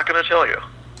 I'm not going to tell you.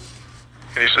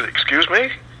 And he said, excuse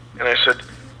me? And I said,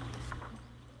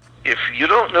 if you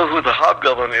don't know who the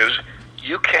Hobgoblin is,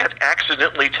 you can't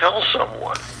accidentally tell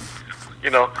someone. You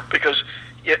know, because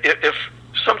if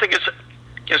something is,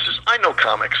 I know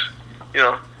comics, you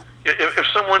know, if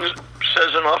someone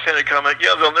says an offhanded comment,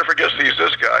 yeah, they'll never guess he's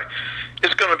this guy,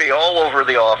 it's going to be all over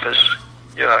the office,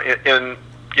 you know, in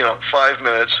 5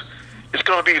 minutes. It's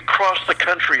going to be across the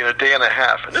country in a day and a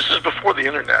half, and this is before the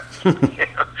internet,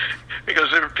 because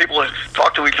people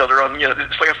talk to each other on, you know,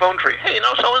 it's like a phone tree. Hey, you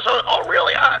know, so and so. Oh,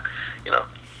 really? You know,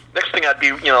 next thing I'd be,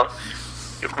 you know,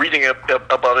 reading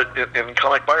about it in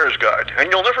Comic Buyer's Guide,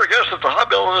 and you'll never guess that the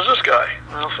Hobgoblin is this guy.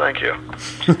 Well, thank you.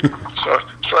 so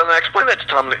then I explained that to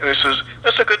Tom, and he says,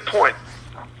 that's a good point.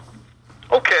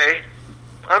 okay,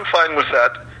 I'm fine with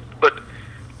that. But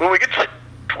when we get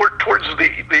towards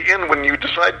the end, when you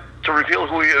decide to reveal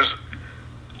who he is,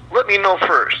 let me know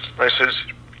first. I says,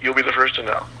 you'll be the first to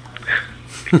know.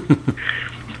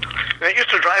 And it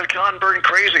used to drive John Byrne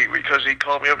crazy because he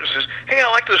called me up and says, hey, I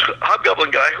like this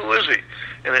Hobgoblin guy. Who is he?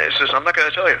 And he says, I'm not going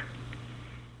to tell you.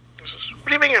 He says, what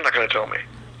do you mean you're not going to tell me?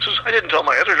 He says, I didn't tell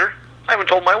my editor. I haven't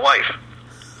told my wife.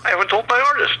 I haven't told my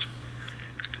artist.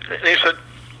 And he said,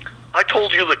 I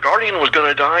told you that Guardian was going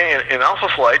to die in Alpha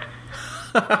Flight.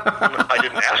 I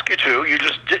didn't ask you to.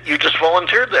 You just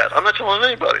volunteered that. I'm not telling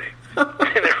anybody. And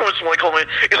every once in a while, call me,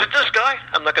 is it this guy?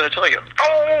 I'm not going to tell you.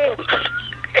 Oh!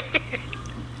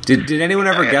 Did anyone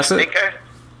ever guess it?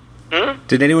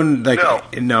 Did anyone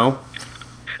No.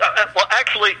 Well,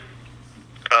 actually,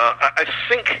 I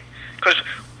think because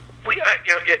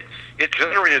it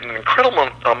generated an incredible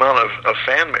amount of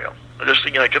fan mail. Just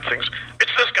get things.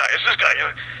 It's this guy. It's this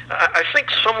guy. I think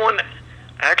someone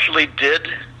actually did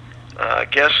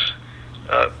guess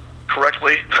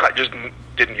correctly. I just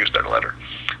didn't use their letter.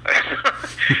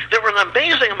 There were an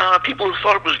amazing amount of people who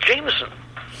thought it was Jameson.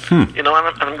 And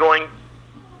I'm going,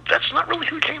 that's not really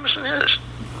who Jameson is.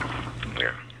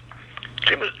 Yeah.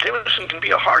 Jameson can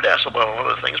be a hard ass about a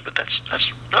lot of things, but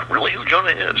that's not really who Jonah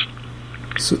is.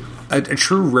 So a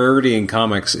true rarity in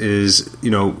comics is,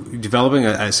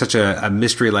 developing such a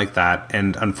mystery like that,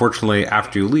 and unfortunately,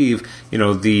 after you leave,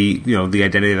 the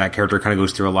identity of that character kind of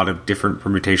goes through a lot of different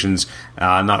permutations,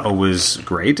 not always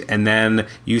great, and then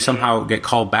you somehow get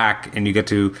called back, and you get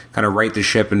to kind of right the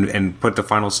ship and put the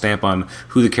final stamp on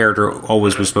who the character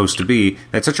always was supposed to be.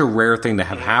 That's such a rare thing to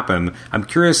have happen. I'm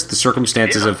curious the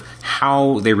circumstances of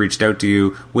how they reached out to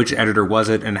you, which editor was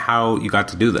it, and how you got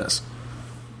to do this.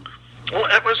 Well,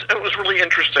 it was really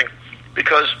interesting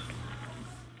because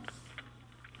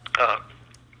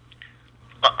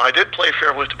I did play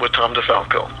fair with Tom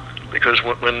DeFalco, because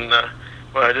when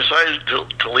I decided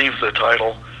to leave the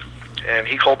title, and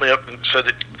he called me up and said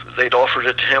that they'd offered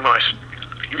it to him, I said,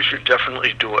 you should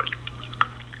definitely do it,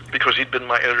 because he'd been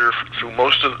my editor through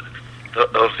most of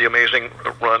the Amazing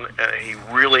run, and he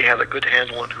really had a good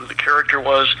handle on who the character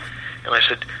was, and I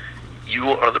said, you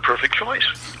are the perfect choice.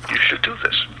 You should do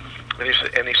this.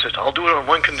 And he said, I'll do it on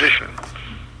one condition.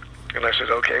 And I said,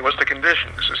 okay, what's the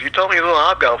condition? He says, you tell me who the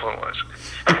Hobgoblin was.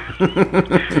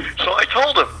 So I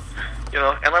told him,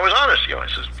 and I was honest, I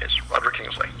said, it's Roger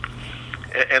Kingsley.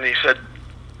 And he said,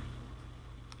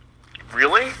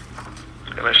 really?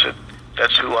 And I said,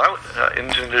 that's who I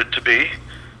intended it to be,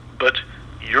 but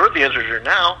you're the editor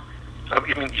now.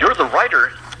 You're the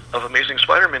writer of Amazing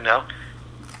Spider-Man now.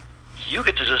 You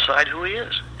get to decide who he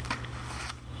is.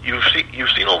 You've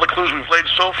seen all the clues we've laid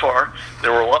so far.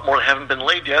 There were a lot more that haven't been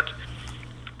laid yet.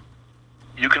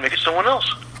 You can make it someone else,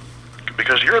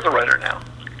 because you're the writer now.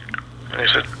 And he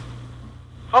said,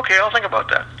 okay, I'll think about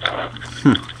that.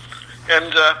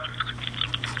 And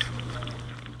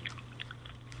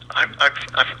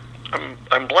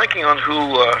I'm blanking on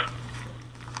who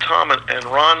Tom and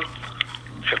Ron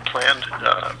had planned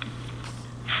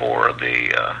for the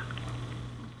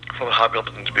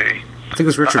Hobgoblin to be. I think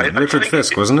it was Richard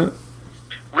Fisk, wasn't it?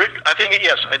 I think,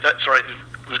 yes, that's right.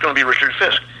 It was going to be Richard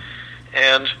Fisk.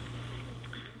 And,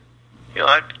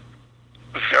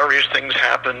 various things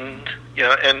happened,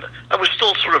 and I was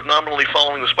still sort of nominally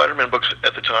following the Spider-Man books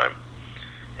at the time.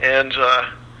 And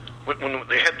when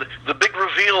they had the big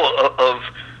reveal of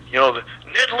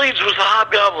Ned Leeds was the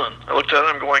Hobgoblin, I looked at it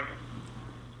and I'm going,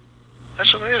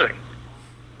 that's amazing.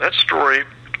 That story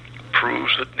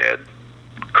proves that Ned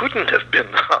couldn't have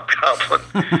been the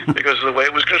Hobgoblin because of the way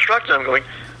it was constructed. I'm going,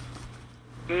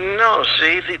 no,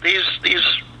 see, these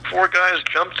four guys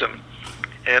jumped him,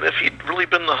 and if he'd really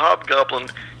been the Hobgoblin,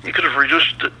 he could have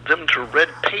reduced them to red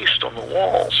paste on the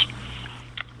walls.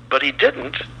 But he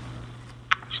didn't,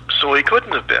 so he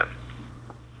couldn't have been.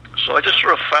 So I just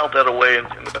sort of filed that away in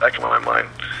the back of my mind.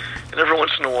 And every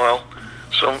once in a while,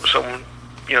 some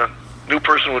new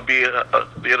person would be the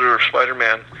editor of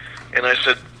Spider-Man, and I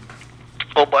said,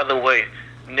 oh, by the way,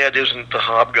 Ned isn't the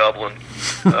Hobgoblin.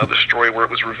 The story where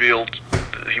it was revealed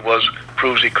that he was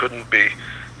proves he couldn't be.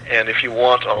 And if you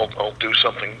want, I'll do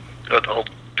something. I'll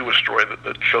do a story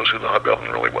that shows who the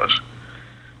Hobgoblin really was.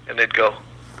 And they'd go,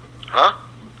 huh?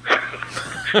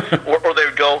 or they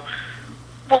would go,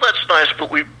 well, that's nice, but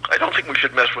I don't think we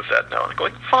should mess with that now. And I'm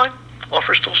going, fine,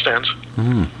 offer still stands.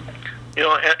 Mm.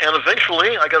 And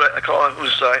eventually I got a call.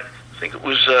 I think it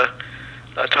was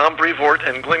Tom Brevoort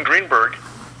and Glenn Greenberg,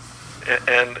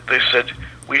 and they said,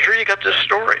 we hear you got this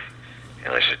story.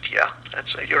 And I said, yeah,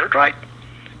 you heard right.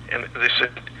 And they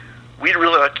said, we'd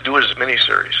really like to do it as a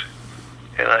miniseries.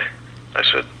 And I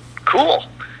said, cool.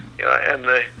 And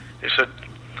they said,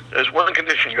 "There's one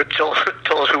condition: you tell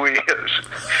us who he is."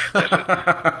 I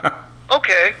said,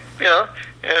 "Okay,"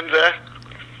 and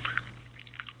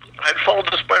I'd followed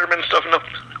the Spider-Man stuff enough.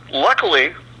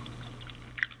 Luckily,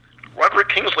 Roderick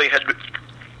Kingsley had,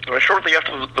 shortly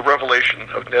after the revelation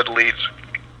of Ned Leeds,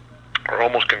 or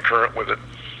almost concurrent with it,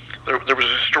 there was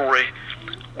a story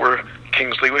where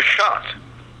Kingsley was shot.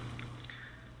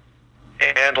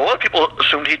 And a lot of people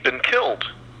assumed he'd been killed.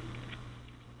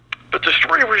 But the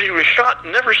story where he was shot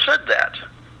never said that.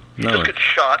 He just gets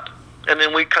shot, and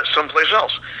then we cut someplace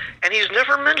else. And he's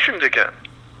never mentioned again.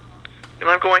 And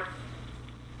I'm going,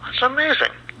 that's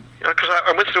amazing. Because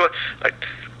I went through it, I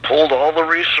pulled all the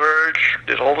research,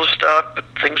 did all the stuff, put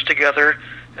things together,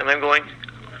 and I'm going,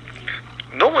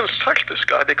 no one's touched this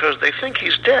guy because they think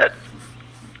he's dead.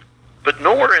 But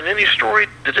nowhere in any story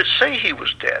did it say he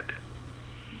was dead.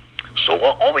 So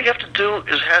all we have to do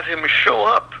is have him show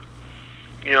up,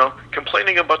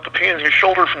 complaining about the pain in his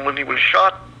shoulder from when he was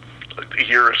shot a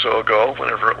year or so ago,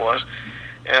 whenever it was,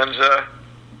 and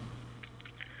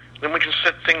then we can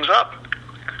set things up.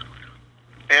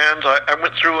 And I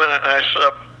went through and I set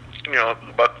up,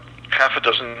 about half a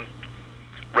dozen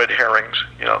red herrings,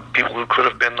 people who could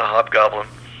have been the Hobgoblin,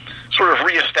 sort of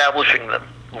reestablishing them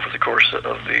over the course of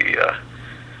the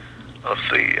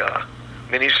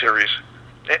miniseries.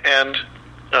 And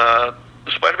the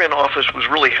Spider-Man office was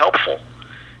really helpful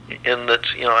in that,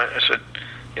 I said,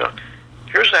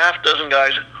 here's a half dozen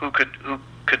guys who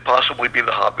could possibly be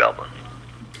the Hobgoblin.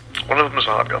 One of them is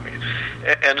a Hobgoblin.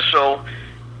 And so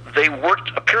they worked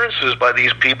appearances by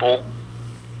these people,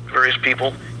 various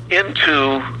people,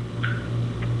 into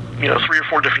 3 or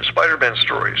 4 different Spider-Man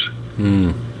stories.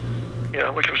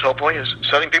 Which was helpful. Is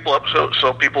setting people up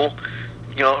so people,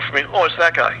 for me, it's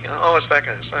that guy. It's that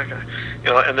guy. It's that guy.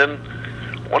 And then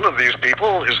one of these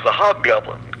people is the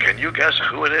Hobgoblin. Can you guess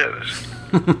who it is?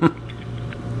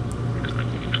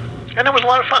 And it was a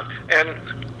lot of fun. And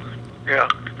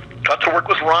got to work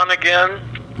with Ron again.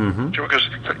 Because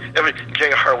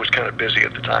J.R. was kind of busy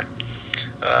at the time.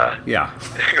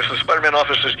 Because the Spider-Man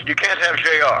office says, you can't have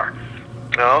J.R.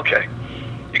 Oh, okay.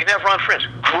 You can have Ron Frenz.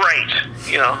 Great!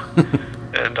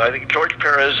 And I think George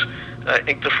Perez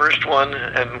inked the first one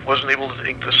and wasn't able to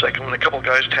ink the second one. A couple of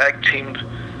guys tag-teamed.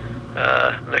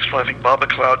 Next one, I think Bob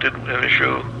McLeod did an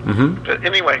issue. But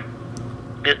anyway,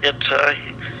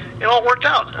 it all worked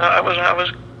out. I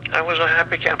was a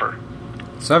happy camper.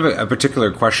 So I have a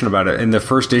particular question about it. In the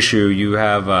first issue, you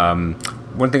have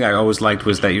one thing I always liked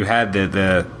was that you had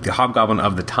the Hobgoblin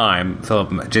of the time,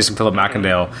 Jason Philip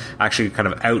Macendale, actually kind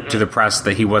of out to the press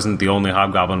that he wasn't the only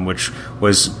Hobgoblin, which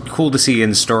was cool to see in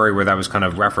the story where that was kind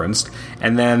of referenced.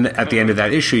 And then at the end of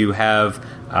that issue, you have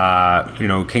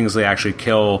Kingsley actually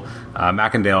kill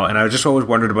Macendale, and I just always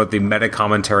wondered about the meta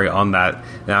commentary on that.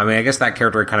 Now, I guess that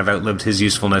character kind of outlived his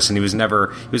usefulness, and he was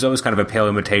always kind of a pale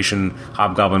imitation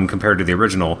Hobgoblin compared to the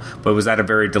original. But was that a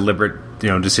very deliberate,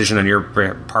 decision on your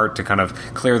part to kind of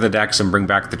clear the decks and bring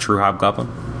back the true Hobgoblin?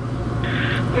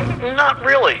 Not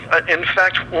really. In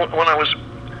fact, when I was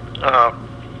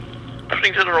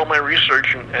putting together all my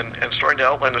research and starting to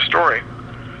outline the story,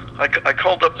 I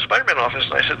called up the Spider-Man office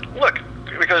and I said, look,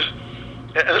 because,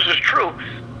 and this is true,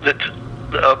 that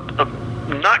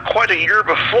not quite a year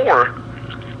before,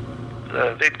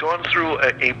 they'd gone through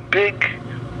a big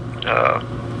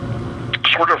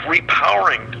sort of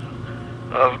repowering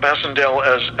of Macendale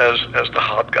as the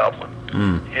Hobgoblin.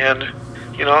 And,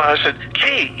 I said,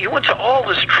 gee, you went to all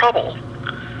this trouble.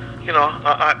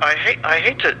 I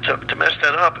hate to mess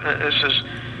that up. And it says,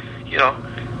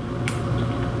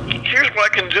 here's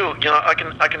what I can do.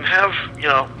 I can have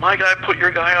my guy put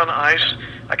your guy on ice.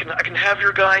 I can have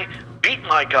your guy beat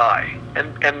my guy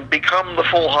and become the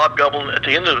full Hobgoblin at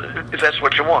the end of it, if that's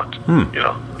what you want.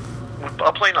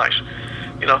 I'll play nice.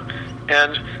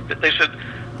 And they said,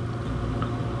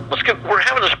 we're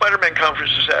having a Spider-Man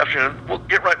conference this afternoon. We'll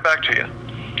get right back to you.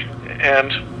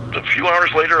 And a few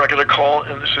hours later, I get a call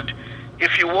and they said,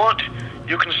 if you want,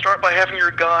 you can start by having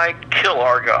your guy kill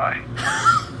our guy.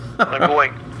 And I'm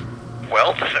going,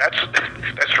 well,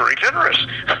 that's very generous.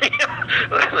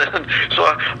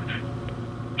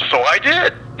 So I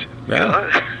did.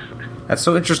 Yeah. That's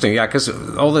so interesting, because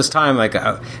all this time,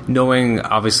 knowing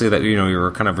obviously that you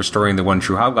were kind of restoring the one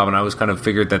true Hobgoblin, I always kind of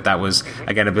figured that was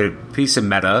again a piece of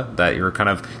meta that you were kind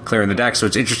of clearing the deck. So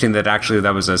it's interesting that actually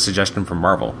that was a suggestion from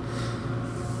Marvel.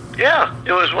 Yeah,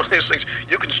 it was one of these things.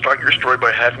 You can start your story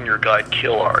by having your guy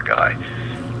kill our guy.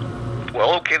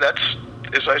 Well, okay, that's,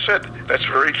 as I said, that's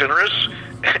very generous,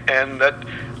 and that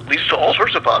leads to all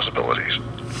sorts of possibilities.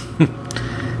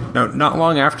 Now, not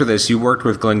long after this, you worked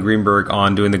with Glenn Greenberg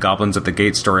on doing the Goblins at the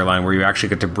Gate storyline, where you actually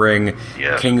get to bring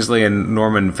Kingsley and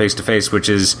Norman face to face, which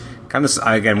is kind of,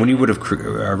 again, when you would have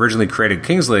originally created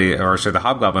Kingsley, or the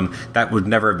Hobgoblin, that would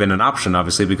never have been an option,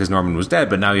 obviously, because Norman was dead,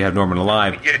 but now you have Norman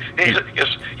alive.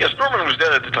 Yes, Norman was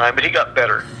dead at the time, but he got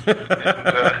better.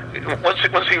 And, once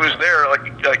he was there,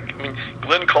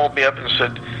 Glenn called me up and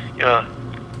said,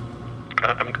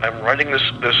 I'm writing this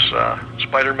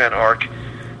Spider-Man arc,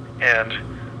 and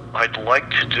I'd like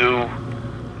to do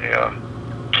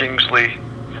Kingsley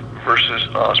versus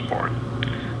Osborn.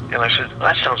 And I said,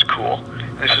 that sounds cool.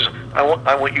 And he says,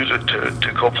 I want you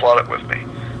to co-plot it with me.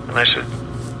 And I said,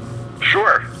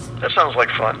 sure, that sounds like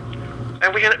fun.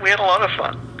 And we had a lot of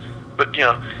fun. But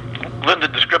Lynn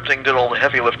did the scripting, did all the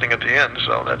heavy lifting at the end,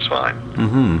 so that's fine.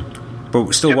 Mm-hmm.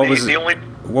 But still, what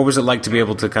was it like to be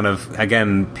able to kind of,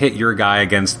 again, pit your guy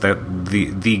against the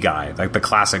guy, like the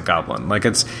classic Goblin? Like,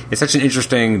 it's such an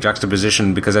interesting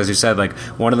juxtaposition, because, as you said, like,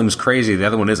 one of them is crazy, the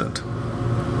other one isn't.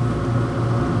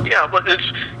 Yeah, but it's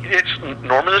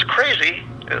Norman is crazy,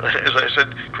 as I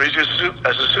said, crazy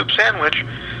as a soup sandwich,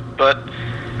 but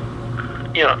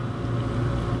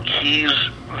he's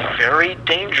very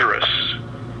dangerous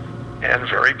and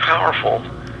very powerful,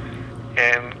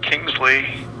 and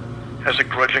Kingsley has a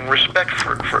grudging respect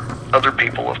for other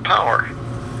people of power,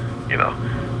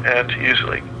 and he's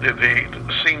like the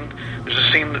scene. There's a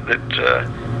scene that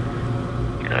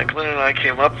Glenn and I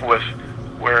came up with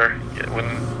where when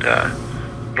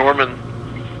Norman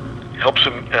helps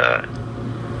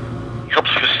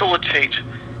facilitate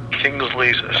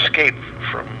Kingsley's escape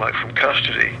from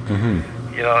custody,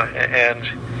 and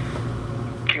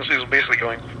Kingsley's basically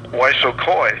going, "Why so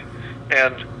coy?"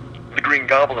 And the Green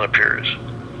Goblin appears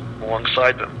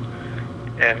alongside them,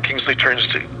 and Kingsley turns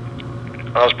to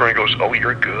Osborn and goes, "Oh,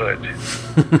 you're good."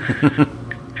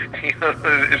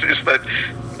 It's that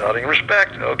nodding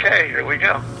respect. Okay, here we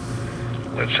go.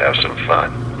 Let's have some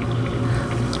fun.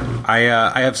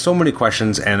 I have so many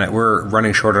questions, and we're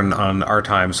running short on our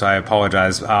time, so I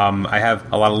apologize. I have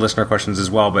a lot of listener questions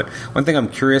as well, but one thing I'm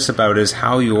curious about is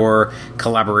how your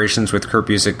collaborations with Kurt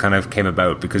Busiek kind of came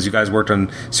about, because you guys worked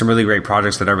on some really great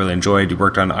projects that I really enjoyed. You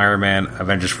worked on Iron Man,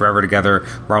 Avengers Forever together,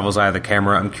 Marvel's Eye of the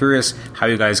Camera. I'm curious how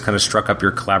you guys kind of struck up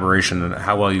your collaboration and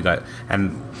how well you got,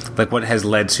 and like what has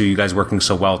led to you guys working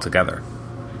so well together.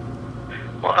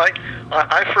 Well,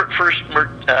 I first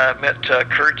met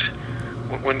Kurt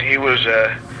when he was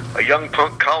a young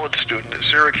punk college student at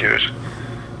Syracuse,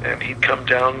 and he'd come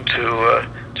down to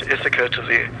Ithaca to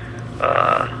the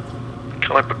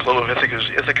Comic Book Club of Ithaca's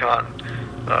Ithacon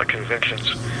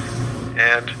conventions,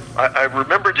 and I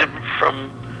remembered him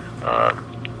from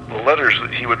the letters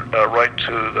that he would write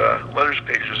to the letters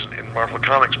pages in Marvel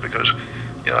Comics, because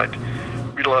I'd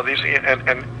read a lot of these,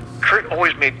 and Kurt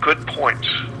always made good points,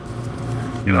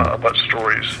 about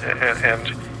stories, and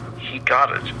he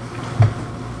got it.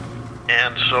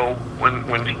 And so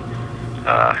when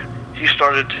he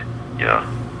started,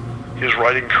 his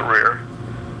writing career,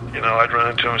 I'd run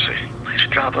into him and say, "Nice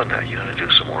job on that. You got to do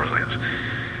some more of this."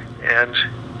 And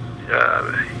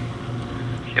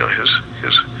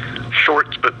his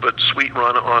short but sweet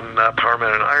run on Power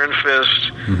Man and Iron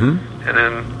Fist, and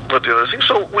then let the other things.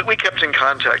 So we kept in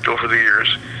contact over the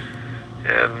years.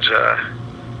 And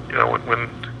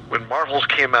when Marvels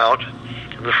came out,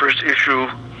 and the first issue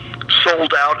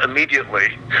sold out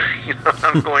immediately,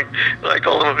 I'm going, I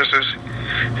called him up and says,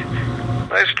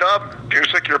 "Nice job,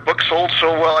 Busiek, your book sold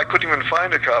so well I couldn't even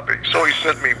find a copy." So he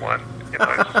sent me one.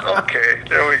 Okay,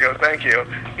 there we go, thank you.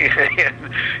 He had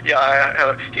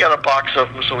a box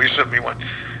of them, so he sent me one.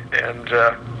 And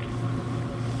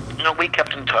we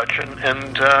kept in touch,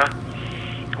 and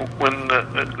when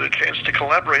the chance to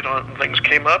collaborate on things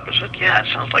came up, I said, "Yeah, it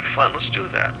sounds like fun, let's do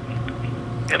that."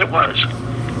 And it was.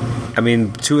 I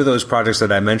mean, two of those projects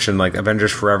that I mentioned, like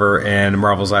Avengers Forever and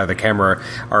Marvel's Eye of the Camera,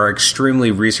 are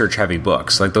extremely research-heavy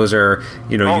books. Like, those are,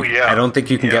 I don't think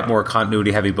you can get more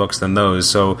continuity-heavy books than those.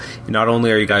 So, not only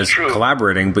are you guys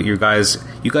collaborating, but you guys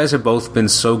have both been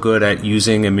so good at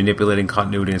using and manipulating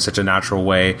continuity in such a natural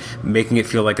way, making it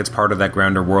feel like it's part of that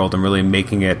grander world, and really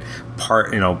making it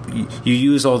part, you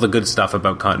use all the good stuff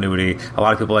about continuity. A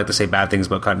lot of people like to say bad things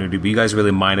about continuity, but you guys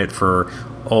really mine it for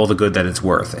all the good that it's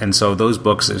worth. And so those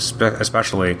books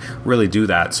especially really do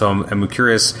that. So I'm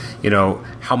curious,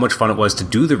 how much fun it was to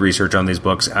do the research on these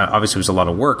books. Obviously it was a lot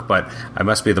of work, but it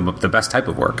must be the best type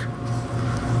of work.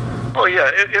 Oh yeah,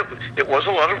 it was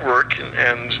a lot of work,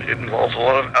 and it involved a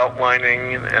lot of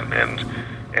outlining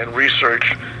and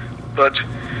research, but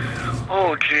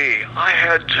I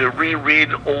had to reread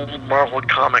old Marvel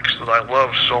comics that I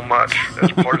love so much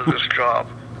as part of this job.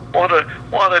 what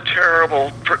a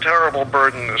terrible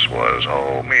burden this was.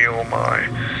 Oh me, oh my.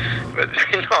 But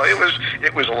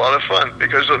it was a lot of fun,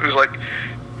 because it was like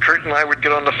Kurt and I would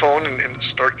get on the phone and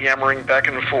start yammering back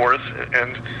and forth,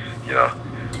 and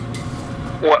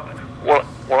what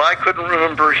I couldn't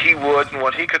remember he would, and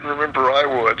what he couldn't remember I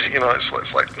would.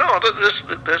 It's like, no,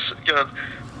 this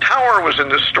Tower was in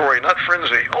this story, not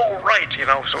Frenzy. Oh, right,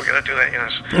 so we're going to do that,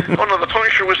 yes. Oh, no, the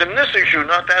Punisher was in this issue,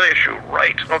 not that issue.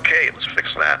 Right, okay, let's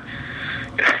fix that.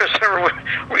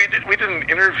 We did an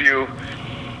interview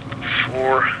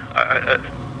for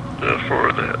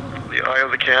the Eye of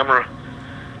the Camera,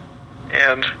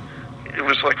 and it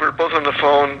was like we were both on the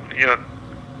phone,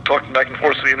 talking back and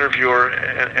forth to the interviewer,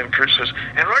 and Kurt says,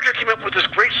 and Roger came up with this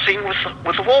great scene with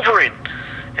the Wolverine.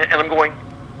 And I'm going,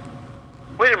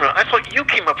 wait a minute, I thought you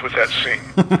came up with that scene.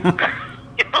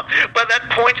 By that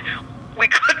point, we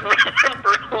couldn't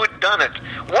remember who had done it.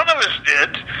 One of us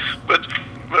did,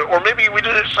 or maybe we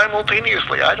did it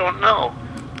simultaneously. I don't know.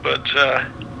 But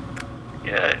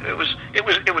yeah, it was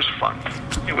fun.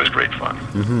 It was great fun.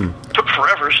 Mm-hmm. Took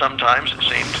forever sometimes, it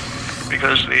seemed,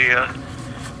 because the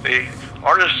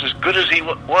artist, as good as he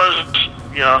was,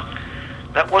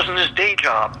 that wasn't his day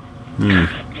job.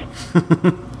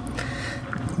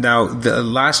 Now, the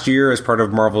last year, as part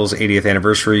of Marvel's 80th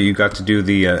anniversary, you got to do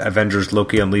the Avengers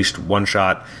Loki Unleashed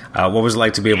one-shot. What was it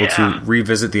like to be able to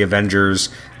revisit the Avengers,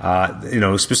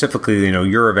 specifically,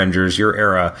 your Avengers, your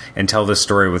era, and tell this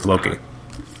story with Loki?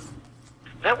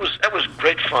 That was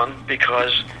great fun,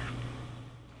 because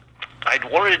I'd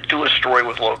wanted to do a story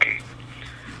with Loki.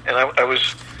 And I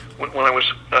was, when I was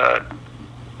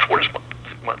towards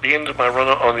the end of my run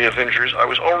on the Avengers, I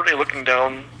was already looking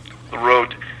down the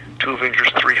road to Avengers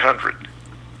 300.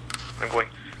 I'm going,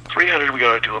 300, we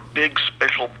got to do a big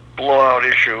special blowout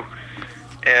issue,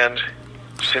 and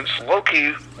since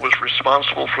Loki was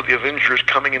responsible for the Avengers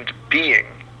coming into being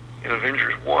in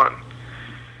Avengers 1,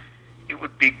 it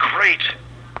would be great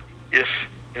if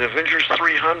in Avengers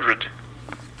 300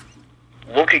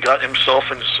 Loki got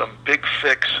himself into some big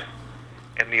fix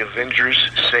and the Avengers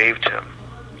saved him.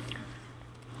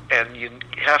 And you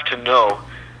have to know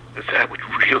that would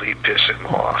really piss him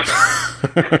off.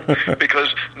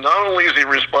 Because not only is he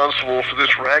responsible for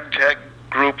this ragtag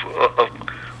group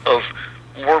of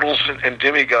mortals and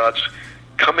demigods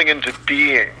coming into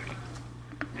being,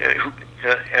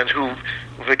 and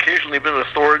who've occasionally been a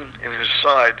thorn in his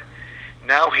side,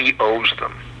 now he owes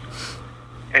them.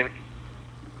 And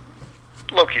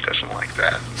Loki doesn't like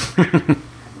that.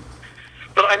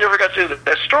 But I never got to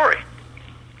that story.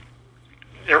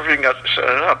 Never even got to set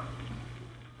it up.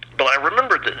 But I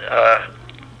remembered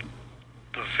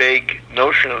the vague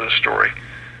notion of the story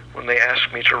when they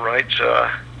asked me to write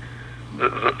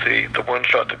the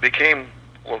one-shot that became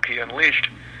Loki Unleashed.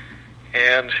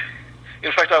 And,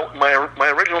 in fact,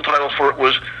 my original title for it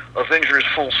was Avengers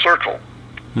Full Circle.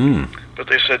 But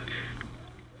they said,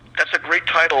 that's a great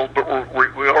title, but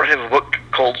we already have a book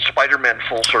called Spider-Man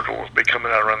Full Circle. Will be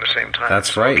coming out around the same time.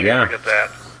 That's right, yeah. Forget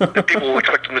that. And people will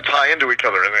expect them to tie into each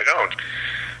other, and they don't.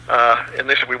 And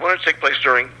they said, we want it to take place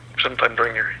sometime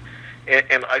during your...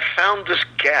 And I found this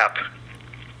gap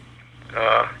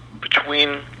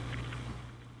between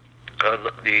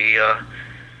the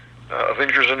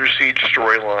Avengers Under Siege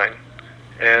storyline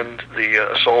and the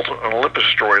Assault on Olympus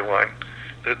storyline.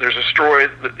 There's a story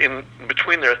that in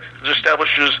between there that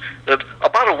establishes that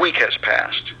about a week has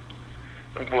passed.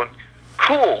 I'm going,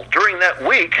 cool, during that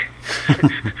week,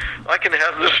 I can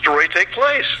have this story take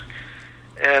place.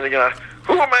 And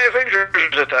who are my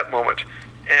Avengers at that moment?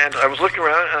 And I was looking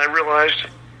around and I realized,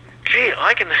 gee,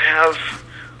 I can have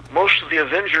most of the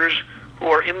Avengers who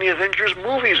are in the Avengers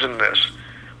movies in this.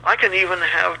 I can even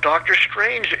have Doctor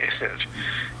Strange in it.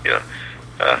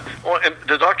 And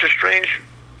the Doctor Strange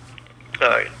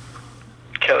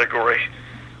category,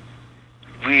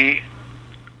 I'd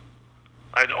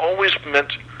always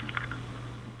meant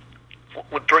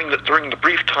during the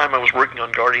brief time I was working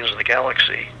on Guardians of the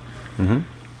Galaxy,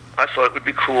 I thought it would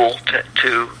be cool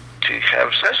to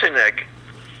have Sassenegg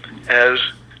as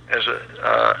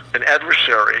an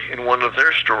adversary in one of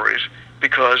their stories,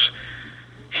 because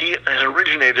he has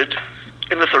originated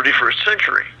in the 31st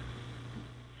century.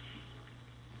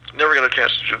 Never got a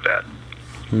chance to do that.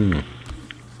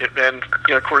 And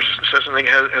of course, Sassenegg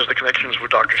has the connections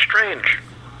with Doctor Strange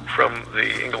from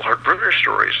the Englehart Brunner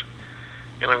stories.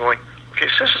 And I'm going, okay,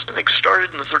 Sassenegg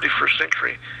started in the 31st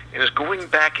century and is going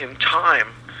back in time,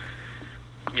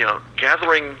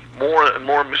 gathering more and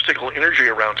more mystical energy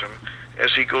around him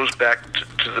as he goes back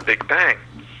to the Big Bang.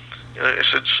 I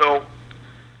said, so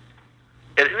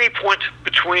at any point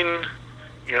between,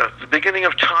 the beginning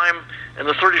of time in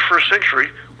the 31st century,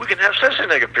 we can have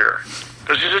Sesseneg appear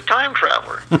because he's a time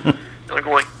traveler. And I'm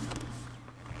going,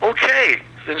 okay,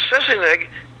 then Sesseneg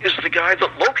is the guy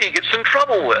that Loki gets in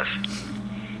trouble with.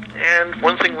 And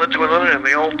one thing led to another, and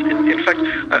they all, in fact,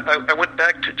 I went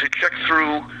back to check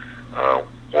through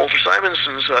Walter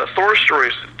Simonson's Thor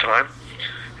stories at the time,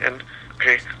 and,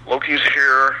 okay, Loki's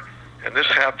here, and this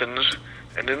happens,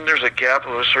 and then there's a gap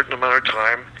of a certain amount of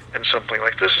time, and something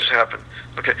like this has happened.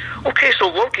 Okay, so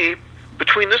Loki,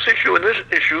 between this issue and this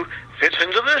issue, fits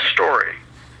into this story.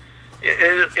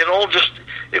 It all just,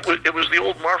 it was the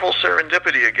old Marvel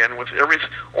serendipity again, with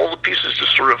all the pieces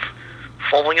just sort of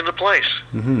falling into place.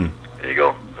 Mm-hmm. And you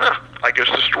go, I guess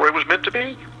the story was meant to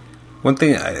be. One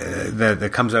thing that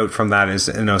comes out from that is,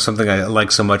 something I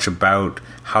like so much about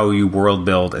how you world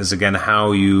build is, again,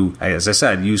 how you, as I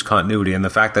said, use continuity, and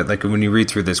the fact that, like, when you read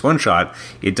through this one shot,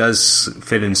 it does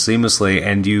fit in seamlessly,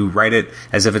 and you write it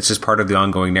as if it's just part of the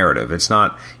ongoing narrative. It's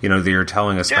not, that you're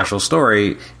telling a special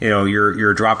story.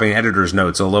 You're dropping editor's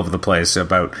notes all over the place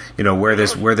about, where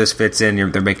this fits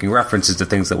in. They're making references to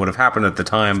things that would have happened at the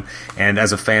time, and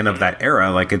as a fan of that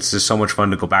era, like, it's just so much fun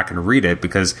to go back and read it,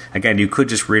 because, again, you could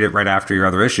just read it right after your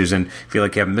other issues and feel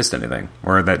like you haven't missed anything,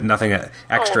 or that nothing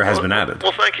extra has been added.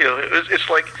 Well, thank you. It's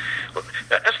like,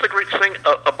 that's the great thing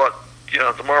about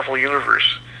the Marvel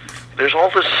Universe. There's all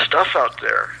this stuff out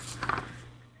there,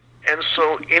 and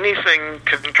so anything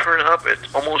can turn up at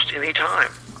almost any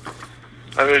time.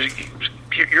 I mean,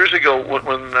 years ago when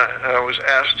I was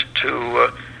asked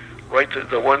to write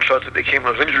the one shot that became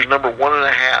Avengers number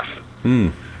 1.5,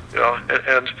 and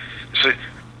so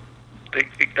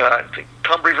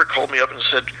Tom Brevoort called me up and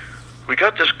said, we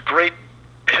got this great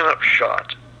pinup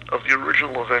shot of the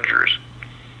original Avengers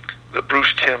that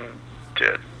Bruce Timm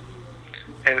did,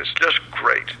 and it's just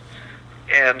great.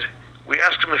 And we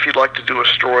asked him if he'd like to do a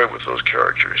story with those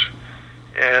characters,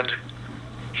 and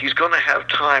he's going to have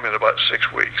time in about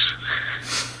 6 weeks.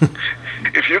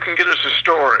 If you can get us a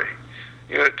story,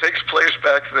 it takes place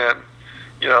back then,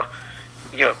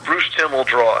 Bruce Timm will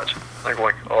draw it. I'm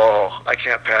going, I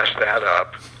can't pass that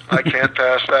up. I can't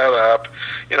pass that up.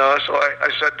 So I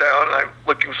sat down and I'm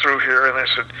looking through here and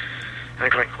I'm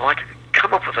going, I could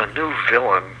come up with a new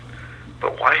villain,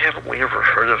 but why haven't we ever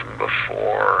heard of him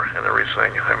before and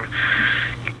everything? I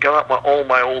got out all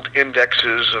my old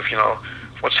indexes of,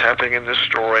 what's happening in this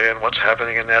story and what's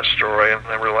happening in that story, and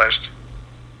I realized,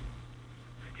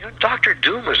 Dr.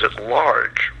 Doom is at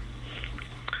large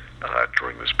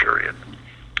during this period.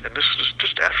 And this is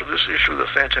just after this issue of the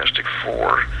Fantastic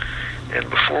Four, and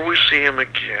before we see him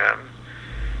again,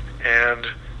 and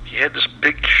he had this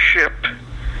big ship,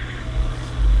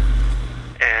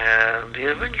 and the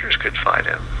Avengers could fight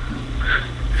him.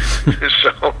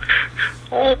 So,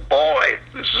 oh boy,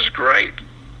 this is great.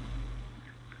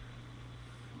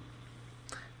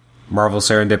 Marvel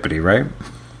serendipity, right?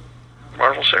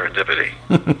 Marvel serendipity.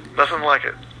 Nothing like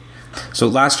it. So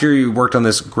last year you worked on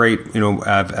this great,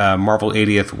 Marvel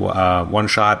 80th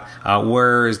one-shot.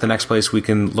 Where is the next place we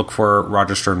can look for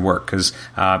Roger Stern work? Because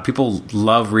people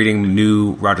love reading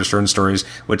new Roger Stern stories.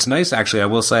 What's nice, actually, I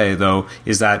will say, though,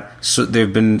 is that there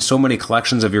have been so many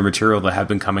collections of your material that have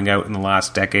been coming out in the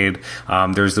last decade.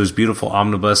 There's those beautiful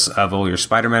omnibus of all your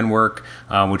Spider-Man work,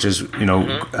 which is,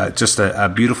 just a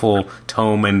beautiful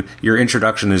tome, and your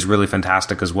introduction is really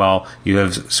fantastic as well. You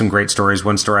have some great stories.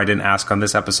 One story I didn't ask on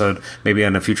this episode, maybe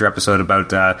on a future episode,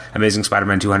 about Amazing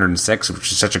Spider-Man 206,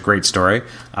 which is such a great story.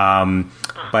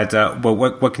 But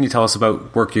what can you tell us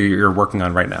about work you're working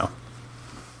on right now?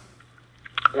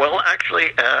 Well,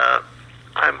 actually,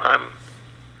 I'm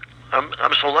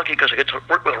so lucky because I get to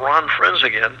work with Ron Frenz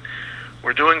again.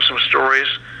 We're doing some stories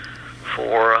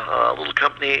for a little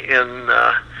company in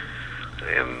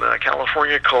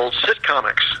California called Sit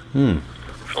Comics. A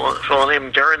fellow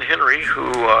named Darren Henry,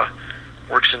 who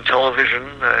works in television.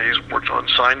 He's worked on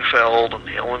Seinfeld and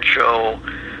The Ellen Show,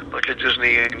 a bunch of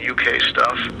Disney and UK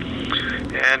stuff.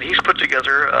 And he's put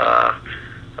together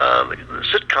the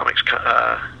Sit Comics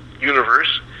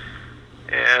universe.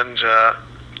 And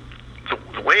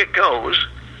the way it goes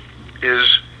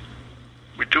is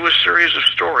we do a series of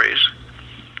stories,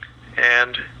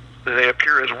 and they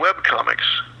appear as web comics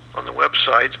on the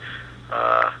website,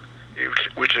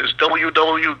 which is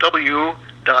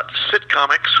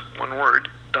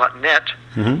www.sitcomics.net.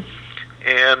 Mm-hmm.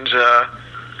 And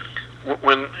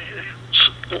when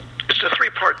it's a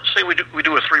three-part, say we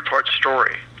do a three-part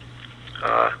story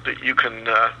that you can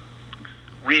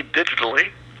read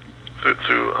digitally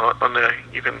through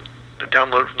you can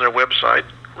download from their website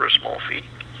for a small fee.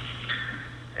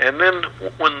 And then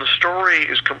when the story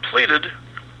is completed,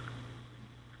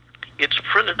 it's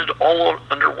printed all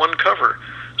under one cover.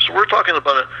 So we're talking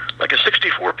about a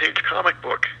 64-page comic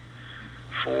book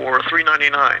for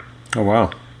 $3.99. Oh,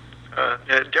 wow.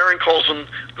 Darren calls them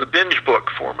the binge book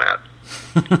format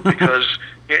because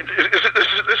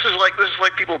this is like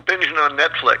people binging on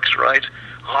Netflix, right?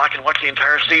 Oh, I can watch the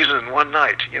entire season in one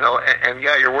night, and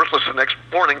yeah, you're worthless the next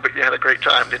morning, but you had a great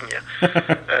time, didn't you?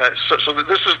 So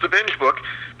this is the binge book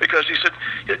because he said,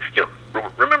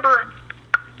 remember,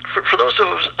 for those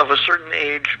of a certain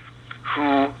age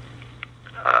who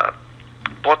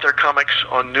bought their comics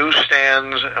on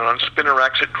newsstands and on spinner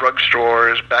racks at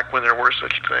drugstores back when there were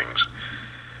such things,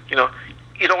 you'd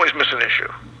always miss an issue.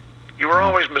 You were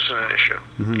always missing an issue.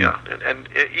 Mm-hmm. Yeah, and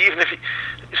even if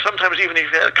sometimes even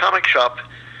if you had a comic shop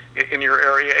in your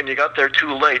area and you got there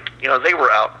too late, they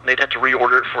were out and they'd have to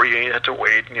reorder it for you. And you had to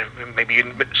wait, and maybe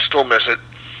you'd still miss it.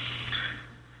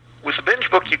 With the binge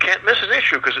book, you can't miss an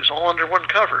issue because it's all under one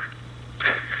cover.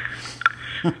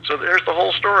 So there's the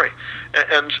whole story.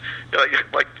 And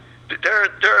like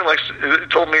Darren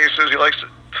told me, he says he likes to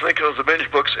think of the binge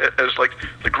books as like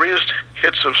the greatest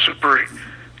hits of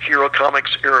superhero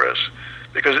comics eras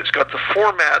because it's got the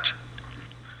format,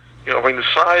 the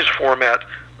size format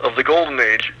of the Golden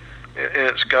Age, and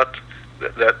it's got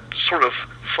that sort of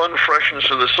fun freshness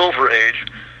of the Silver Age,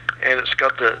 and it's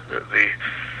got the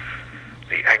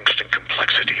angst and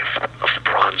complexity of the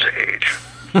Bronze Age.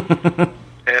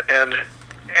 and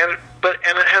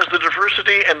it has the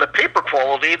diversity and the paper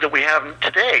quality that we have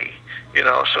today,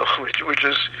 so which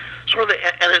is sort of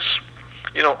and it's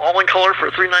all in color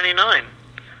for $3.99,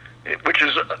 which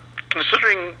is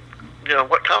considering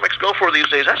what comics go for these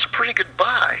days, that's a pretty good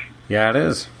buy. Yeah, it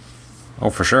is. Oh,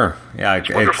 for sure. Yeah, it's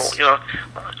wonderful.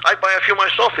 I'd buy a few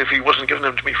myself if he wasn't giving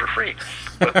them to me for free.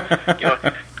 But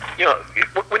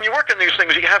when you work on these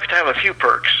things, you have to have a few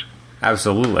perks.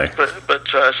 Absolutely. But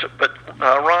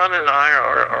Ron and I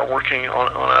are working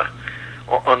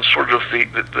on sort of the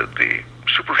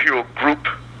superhero group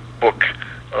book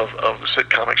of the Sid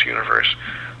Comics universe,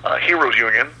 Heroes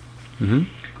Union, mm-hmm.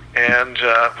 and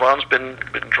Ron's been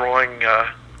drawing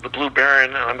the Blue Baron,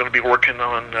 and I'm going to be working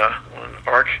on an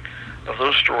arc of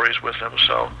those stories with him.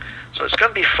 So it's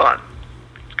going to be fun.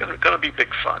 It's going to be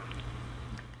big fun.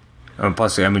 And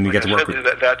plus, you get to work with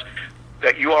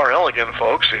that URL again,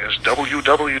 folks, is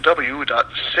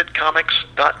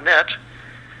www.sidcomics.net.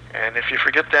 And if you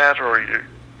forget that, or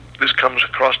this comes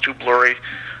across too blurry,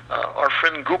 our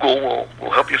friend Google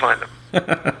will help you find them.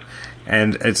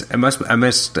 And it must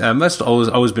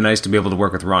always be nice to be able to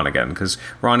work with Ron again, because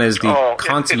Ron is the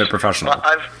consummate professional.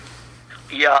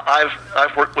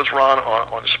 I've worked with Ron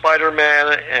on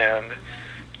Spider-Man,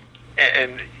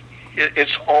 and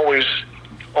it's always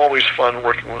fun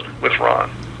working with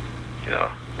Ron.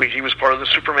 He was part of the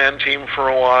Superman team for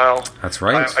a while. That's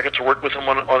right. I got to work with him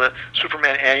on a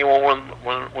Superman annual,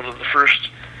 one of the first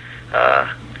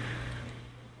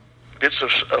bits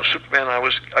of Superman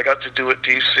I got to do at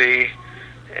DC,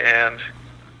 and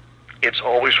it's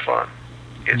always fun.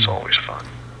 It's always fun.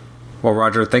 Well,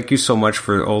 Roger, thank you so much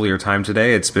for all your time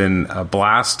today. It's been a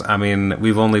blast. I mean,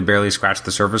 we've only barely scratched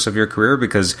the surface of your career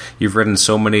because you've written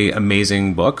so many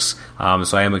amazing books.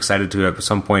 So I am excited to, at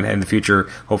some point in the future,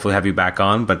 hopefully have you back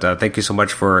on. But thank you so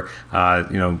much for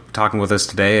talking with us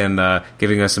today and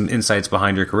giving us some insights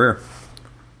behind your career.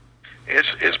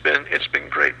 It's been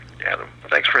great, Adam.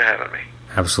 Thanks for having me.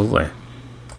 Absolutely.